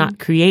 mm-hmm. not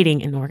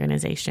creating an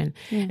organization.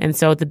 Yeah. And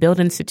so the Build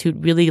Institute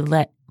really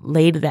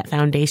laid that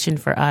foundation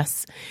for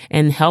us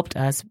and helped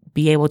us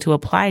be able to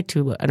apply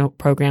to a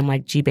program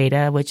like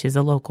G-Beta, which is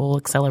a local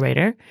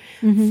accelerator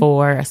mm-hmm.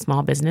 for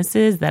small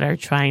businesses that are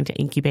trying to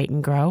incubate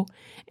and grow.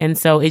 And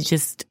so it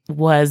just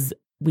was,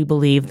 we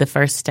believe, the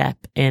first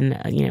step in,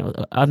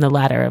 on the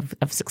ladder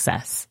of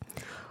success.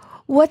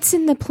 What's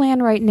in the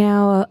plan right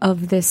now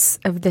of this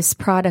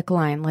product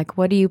line? Like,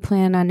 what do you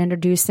plan on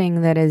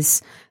introducing that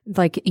is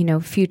like,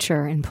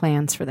 future and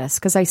plans for this?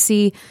 Because I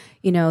see,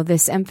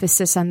 this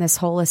emphasis on this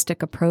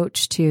holistic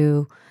approach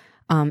to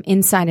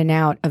inside and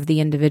out of the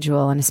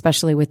individual, and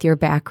especially with your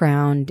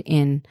background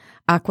in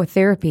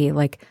aquatherapy,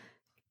 like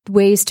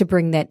ways to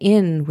bring that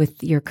in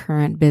with your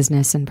current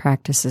business and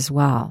practice as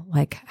well,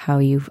 like how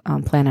you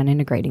plan on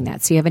integrating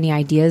that. So you have any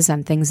ideas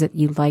on things that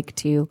you'd like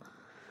to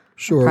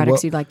Sure.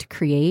 Products you'd like to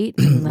create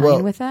in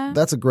line with that?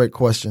 That's a great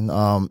question.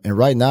 And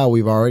right now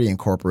we've already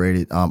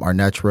incorporated our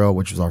Naturel,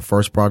 which is our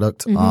first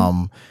product,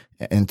 mm-hmm.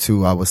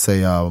 Into, I would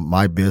say,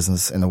 my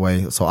business in a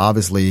way. So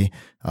obviously,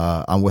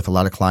 I'm with a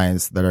lot of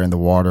clients that are in the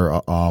water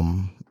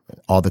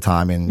all the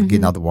time, and mm-hmm.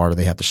 getting out the water,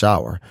 they have to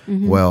shower.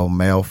 Mm-hmm. Well,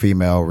 male,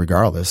 female,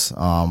 regardless.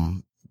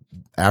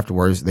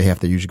 Afterwards, they have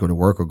to usually go to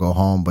work or go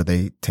home, but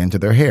they tend to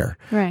their hair.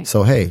 Right.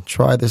 So, hey,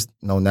 try this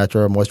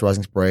Naturel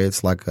moisturizing spray.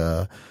 It's like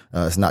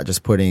it's not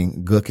just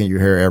putting gook in your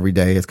hair every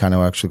day. It's kind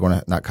of actually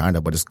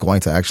but it's going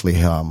to actually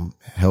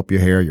help your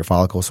hair, your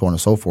follicles, so on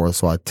and so forth.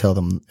 So I tell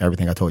them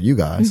everything I told you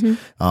guys.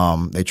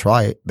 Mm-hmm. They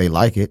try it. They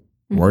like it.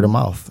 Mm-hmm. Word of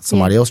mouth.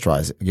 Somebody else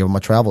tries it. Give them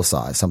a travel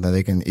size, something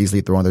they can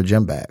easily throw in their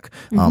gym bag.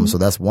 Mm-hmm. So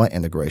that's one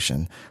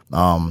integration.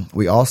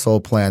 We also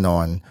plan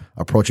on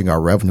approaching our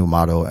revenue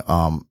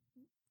model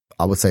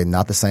I would say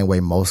not the same way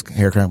most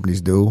hair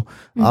companies do.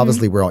 Mm-hmm.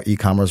 Obviously, we're on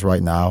e-commerce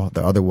right now.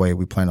 The other way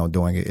we plan on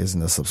doing it is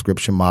in a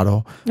subscription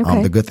model.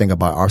 Okay. The good thing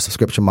about our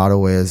subscription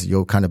model is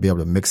you'll kind of be able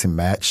to mix and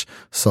match.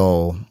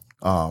 So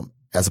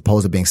as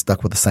opposed to being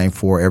stuck with the same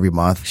 4 every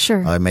month,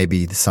 sure. It may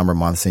be the summer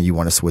months and you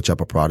want to switch up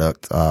a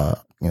product,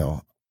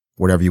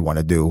 whatever you want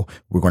to do,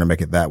 we're going to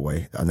make it that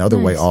way. Another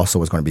way also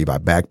is going to be by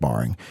back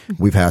barring.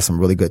 We've had some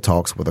really good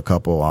talks with a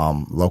couple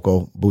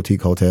local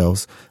boutique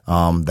hotels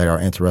that are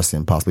interested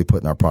in possibly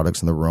putting our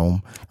products in the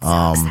room.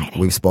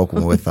 We've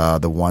spoken with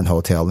the one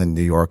hotel in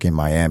New York and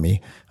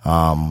Miami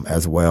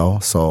as well.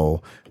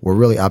 So we're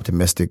really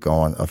optimistic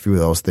on a few of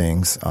those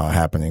things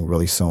happening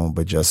really soon,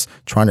 but just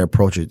trying to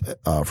approach it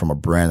from a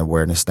brand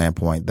awareness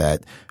standpoint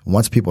that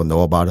once people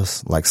know about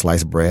us, like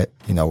sliced bread,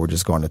 we're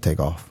just going to take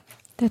off.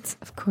 That's,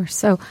 of course.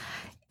 So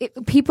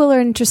people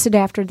are interested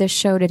after this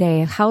show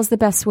today. How's the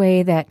best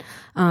way that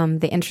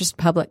the interested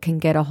public can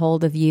get a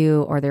hold of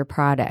you or their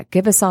product?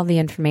 Give us all the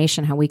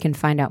information, how we can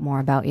find out more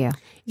about you.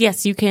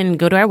 Yes, you can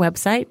go to our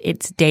website.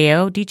 It's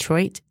Dao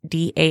Detroit,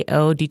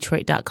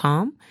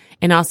 DAODetroit.com.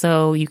 And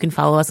also you can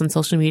follow us on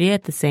social media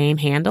at the same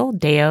handle,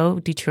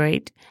 Dao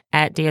Detroit,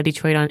 at Dao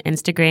Detroit on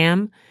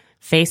Instagram,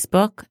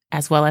 Facebook,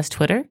 as well as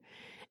Twitter.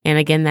 And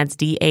again, that's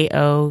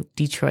DAO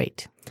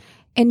Detroit.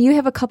 And you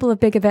have a couple of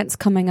big events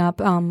coming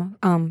up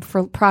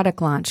for product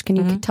launch. Can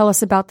you tell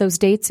us about those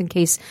dates in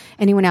case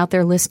anyone out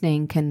there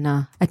listening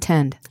can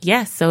attend?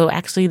 Yes. So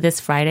actually this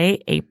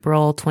Friday,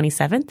 April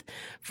 27th,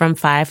 from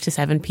 5 to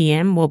 7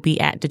 p.m., we'll be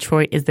at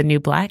Detroit is the New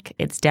Black.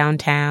 It's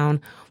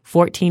downtown,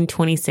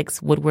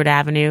 1426 Woodward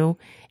Avenue.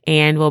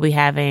 And we'll be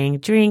having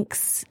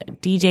drinks,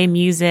 DJ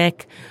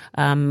music,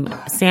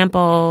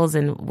 samples,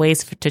 and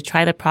ways to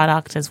try the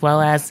product, as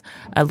well as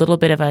a little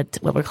bit of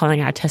what we're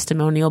calling our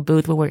testimonial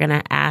booth, where we're going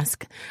to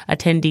ask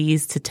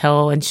attendees to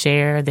tell and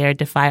share their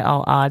Defy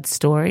All Odds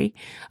story.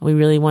 We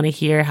really want to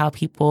hear how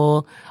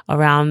people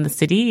around the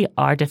city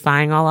are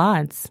defying all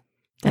odds.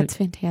 That's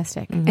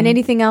fantastic. Mm-hmm. And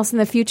anything else in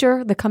the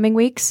future, the coming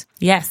weeks?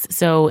 Yes.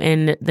 So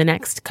in the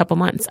next couple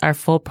months, our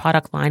full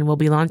product line will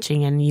be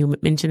launching. And you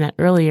mentioned that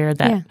earlier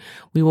that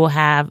we will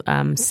have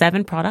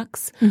 7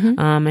 products,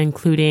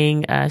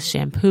 including a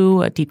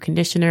shampoo, a deep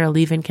conditioner, a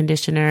leave-in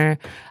conditioner,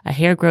 a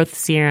hair growth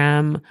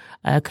serum,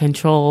 a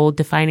control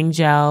defining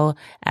gel,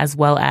 as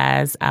well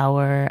as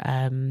our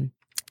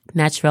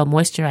natural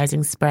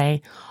moisturizing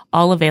spray,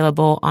 all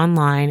available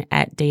online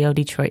at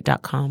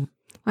DaoDetroit.com.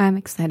 I'm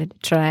excited to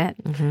try it.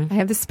 I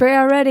have the spray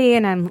already,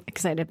 and I'm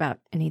excited about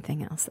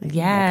anything else.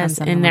 Yes,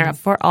 and they're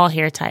for all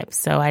hair types.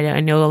 So I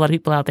know a lot of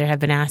people out there have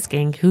been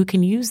asking who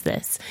can use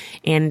this,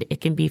 and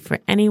it can be for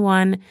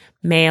anyone,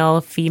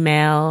 male,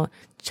 female,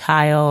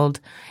 child,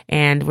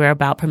 and we're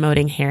about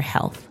promoting hair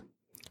health.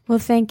 Well,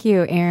 thank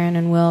you, Erin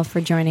and Will, for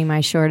joining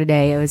my show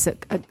today. It was a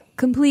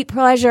complete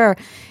pleasure,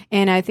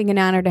 and I think an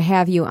honor to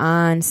have you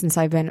on since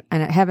I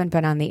haven't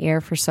been on the air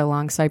for so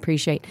long. So I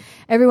appreciate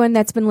everyone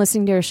that's been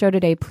listening to our show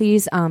today.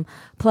 Please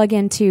plug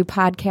into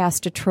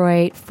Podcast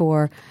Detroit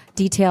for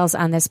details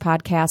on this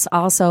podcast.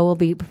 Also, we'll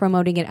be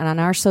promoting it on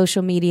our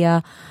social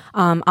media,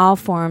 all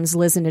forums,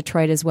 Liz in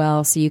Detroit as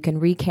well, so you can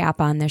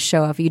recap on this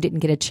show if you didn't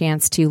get a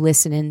chance to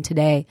listen in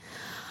today.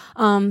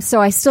 So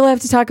I still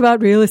have to talk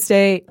about real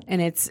estate,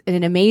 and it's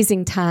an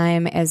amazing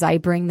time as I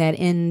bring that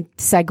in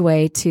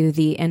segue to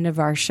the end of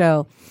our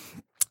show.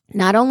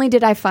 Not only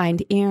did I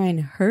find Erin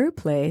her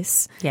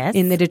place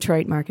in the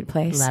Detroit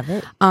marketplace, love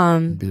it,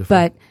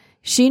 but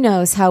she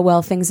knows how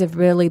well things have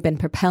really been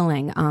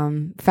propelling.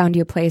 Found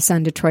you a place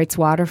on Detroit's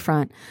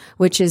waterfront,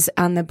 which is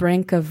on the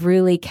brink of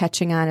really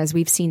catching on, as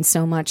we've seen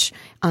so much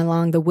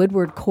along the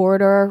Woodward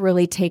corridor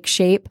really take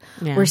shape.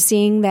 Yeah. We're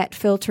seeing that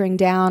filtering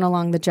down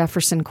along the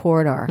Jefferson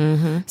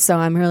corridor. So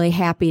I'm really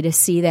happy to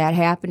see that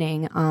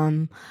happening.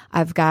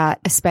 I've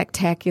got a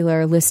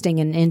spectacular listing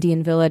in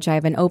Indian Village. I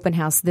have an open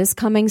house this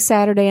coming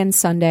Saturday and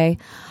Sunday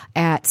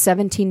at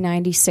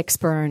 1796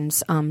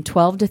 Burns,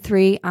 12 to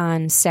 3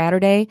 on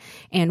Saturday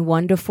and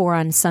 1 to 4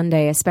 on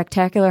Sunday. A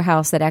spectacular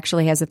house that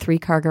actually has a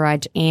 3-car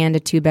garage and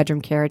a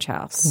 2-bedroom carriage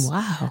house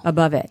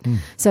above it.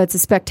 So it's a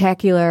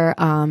spectacular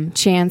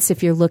chance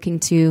if you're looking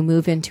to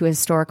move into a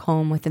historic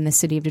home within the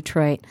city of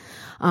Detroit.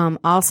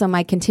 Also,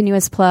 my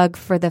continuous plug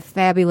for the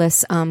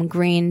fabulous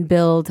green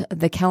build,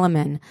 the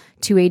Kellerman,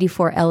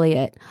 284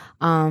 Elliott.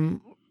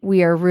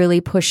 We are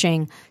really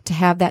pushing to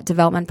have that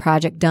development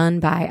project done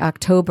by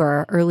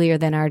October, earlier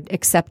than our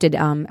expected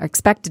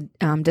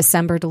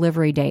December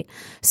delivery date.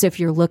 So if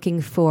you're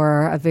looking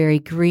for a very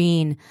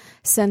green,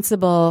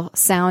 sensible,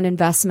 sound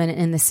investment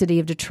in the city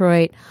of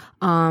Detroit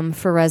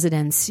for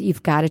residents,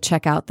 you've got to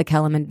check out the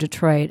Kellerman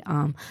Detroit.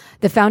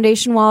 The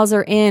foundation walls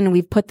are in.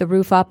 We've put the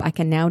roof up. I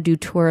can now do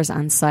tours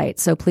on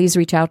site. So please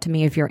reach out to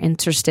me if you're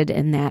interested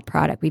in that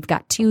product. We've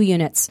got 2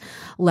 units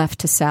left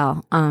to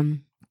sell.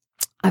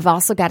 I've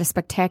also got a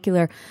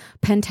spectacular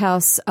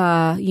penthouse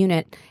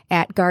unit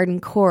at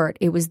Garden Court.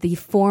 It was the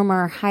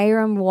former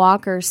Hiram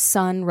Walker's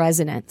son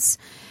residence.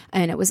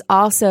 And it was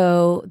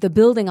also, the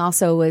building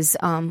also was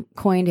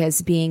coined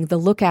as being the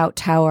lookout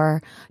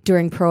tower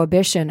during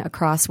Prohibition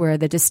across where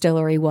the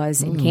distillery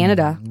was in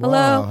Canada.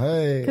 Wow. Hello.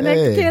 Hey, Connect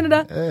to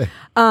Canada.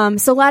 Hey.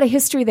 So a lot of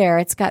history there.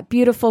 It's got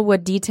beautiful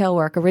wood detail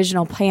work,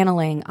 original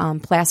paneling,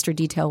 plaster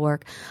detail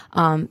work.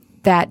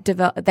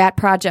 that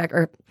project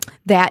or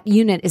that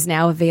unit is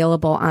now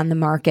available on the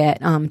market,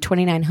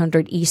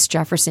 2900 East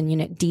Jefferson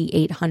Unit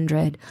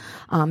D800.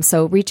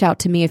 So reach out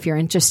to me if you're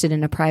interested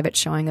in a private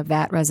showing of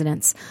that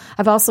residence.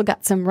 I've also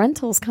got some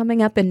rentals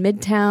coming up in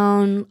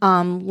Midtown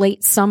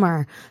late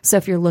summer. So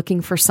if you're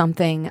looking for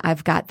something,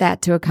 I've got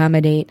that to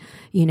accommodate,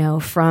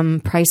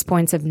 from price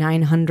points of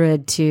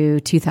 $900 to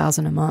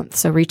 $2,000 a month.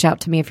 So reach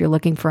out to me if you're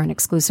looking for an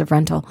exclusive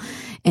rental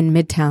in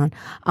Midtown.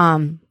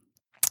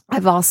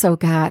 I've also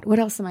got, what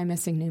else am I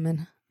missing,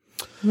 Newman?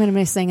 What am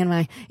I saying in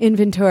my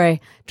inventory?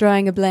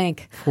 Drawing a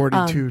blank.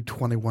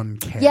 4221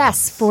 Cass.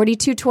 Yes,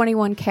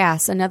 4221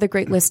 Cass. Another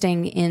great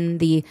listing in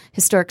the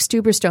historic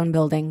Stuberstone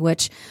building,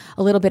 which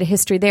a little bit of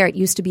history there. It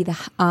used to be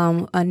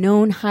a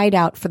known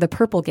hideout for the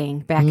Purple Gang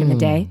back in the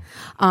day.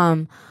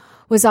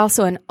 Was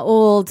also an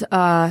old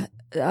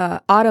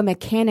auto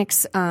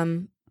mechanics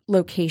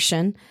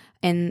location.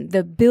 And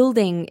the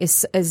building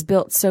is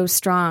built so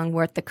strong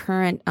where the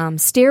current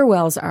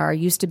stairwells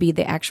used to be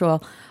the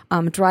actual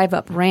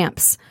drive-up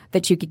ramps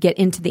that you could get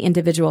into the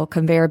individual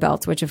conveyor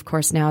belts, which, of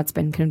course, now it's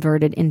been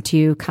converted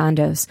into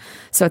condos.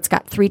 So it's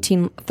got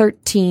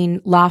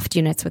 13 loft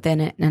units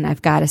within it, and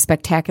I've got a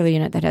spectacular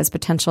unit that has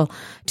potential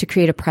to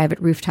create a private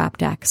rooftop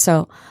deck.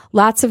 So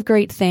lots of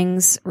great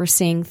things. We're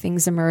seeing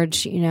things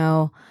emerge,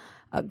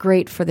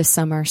 great for the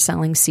summer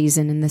selling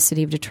season in the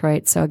city of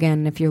Detroit. So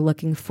again, if you're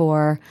looking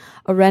for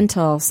a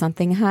rental,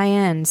 something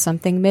high-end,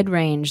 something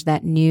mid-range,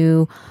 that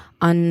new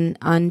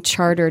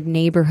unchartered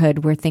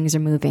neighborhood where things are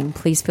moving,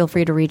 please feel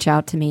free to reach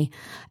out to me.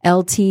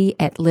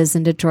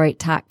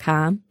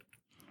 LT@lizindetroit.com.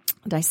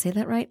 Did I say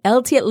that right?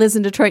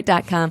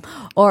 LT@lizindetroit.com.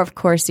 Or, of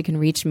course, you can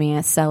reach me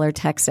at seller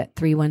text at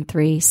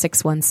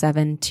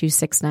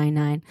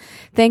 313-617-2699.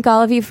 Thank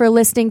all of you for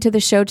listening to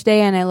the show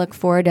today, and I look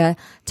forward to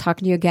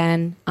talking to you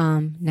again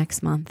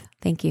next month.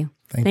 Thank you.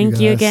 Thank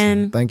you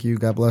again. Thank you.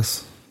 God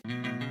bless.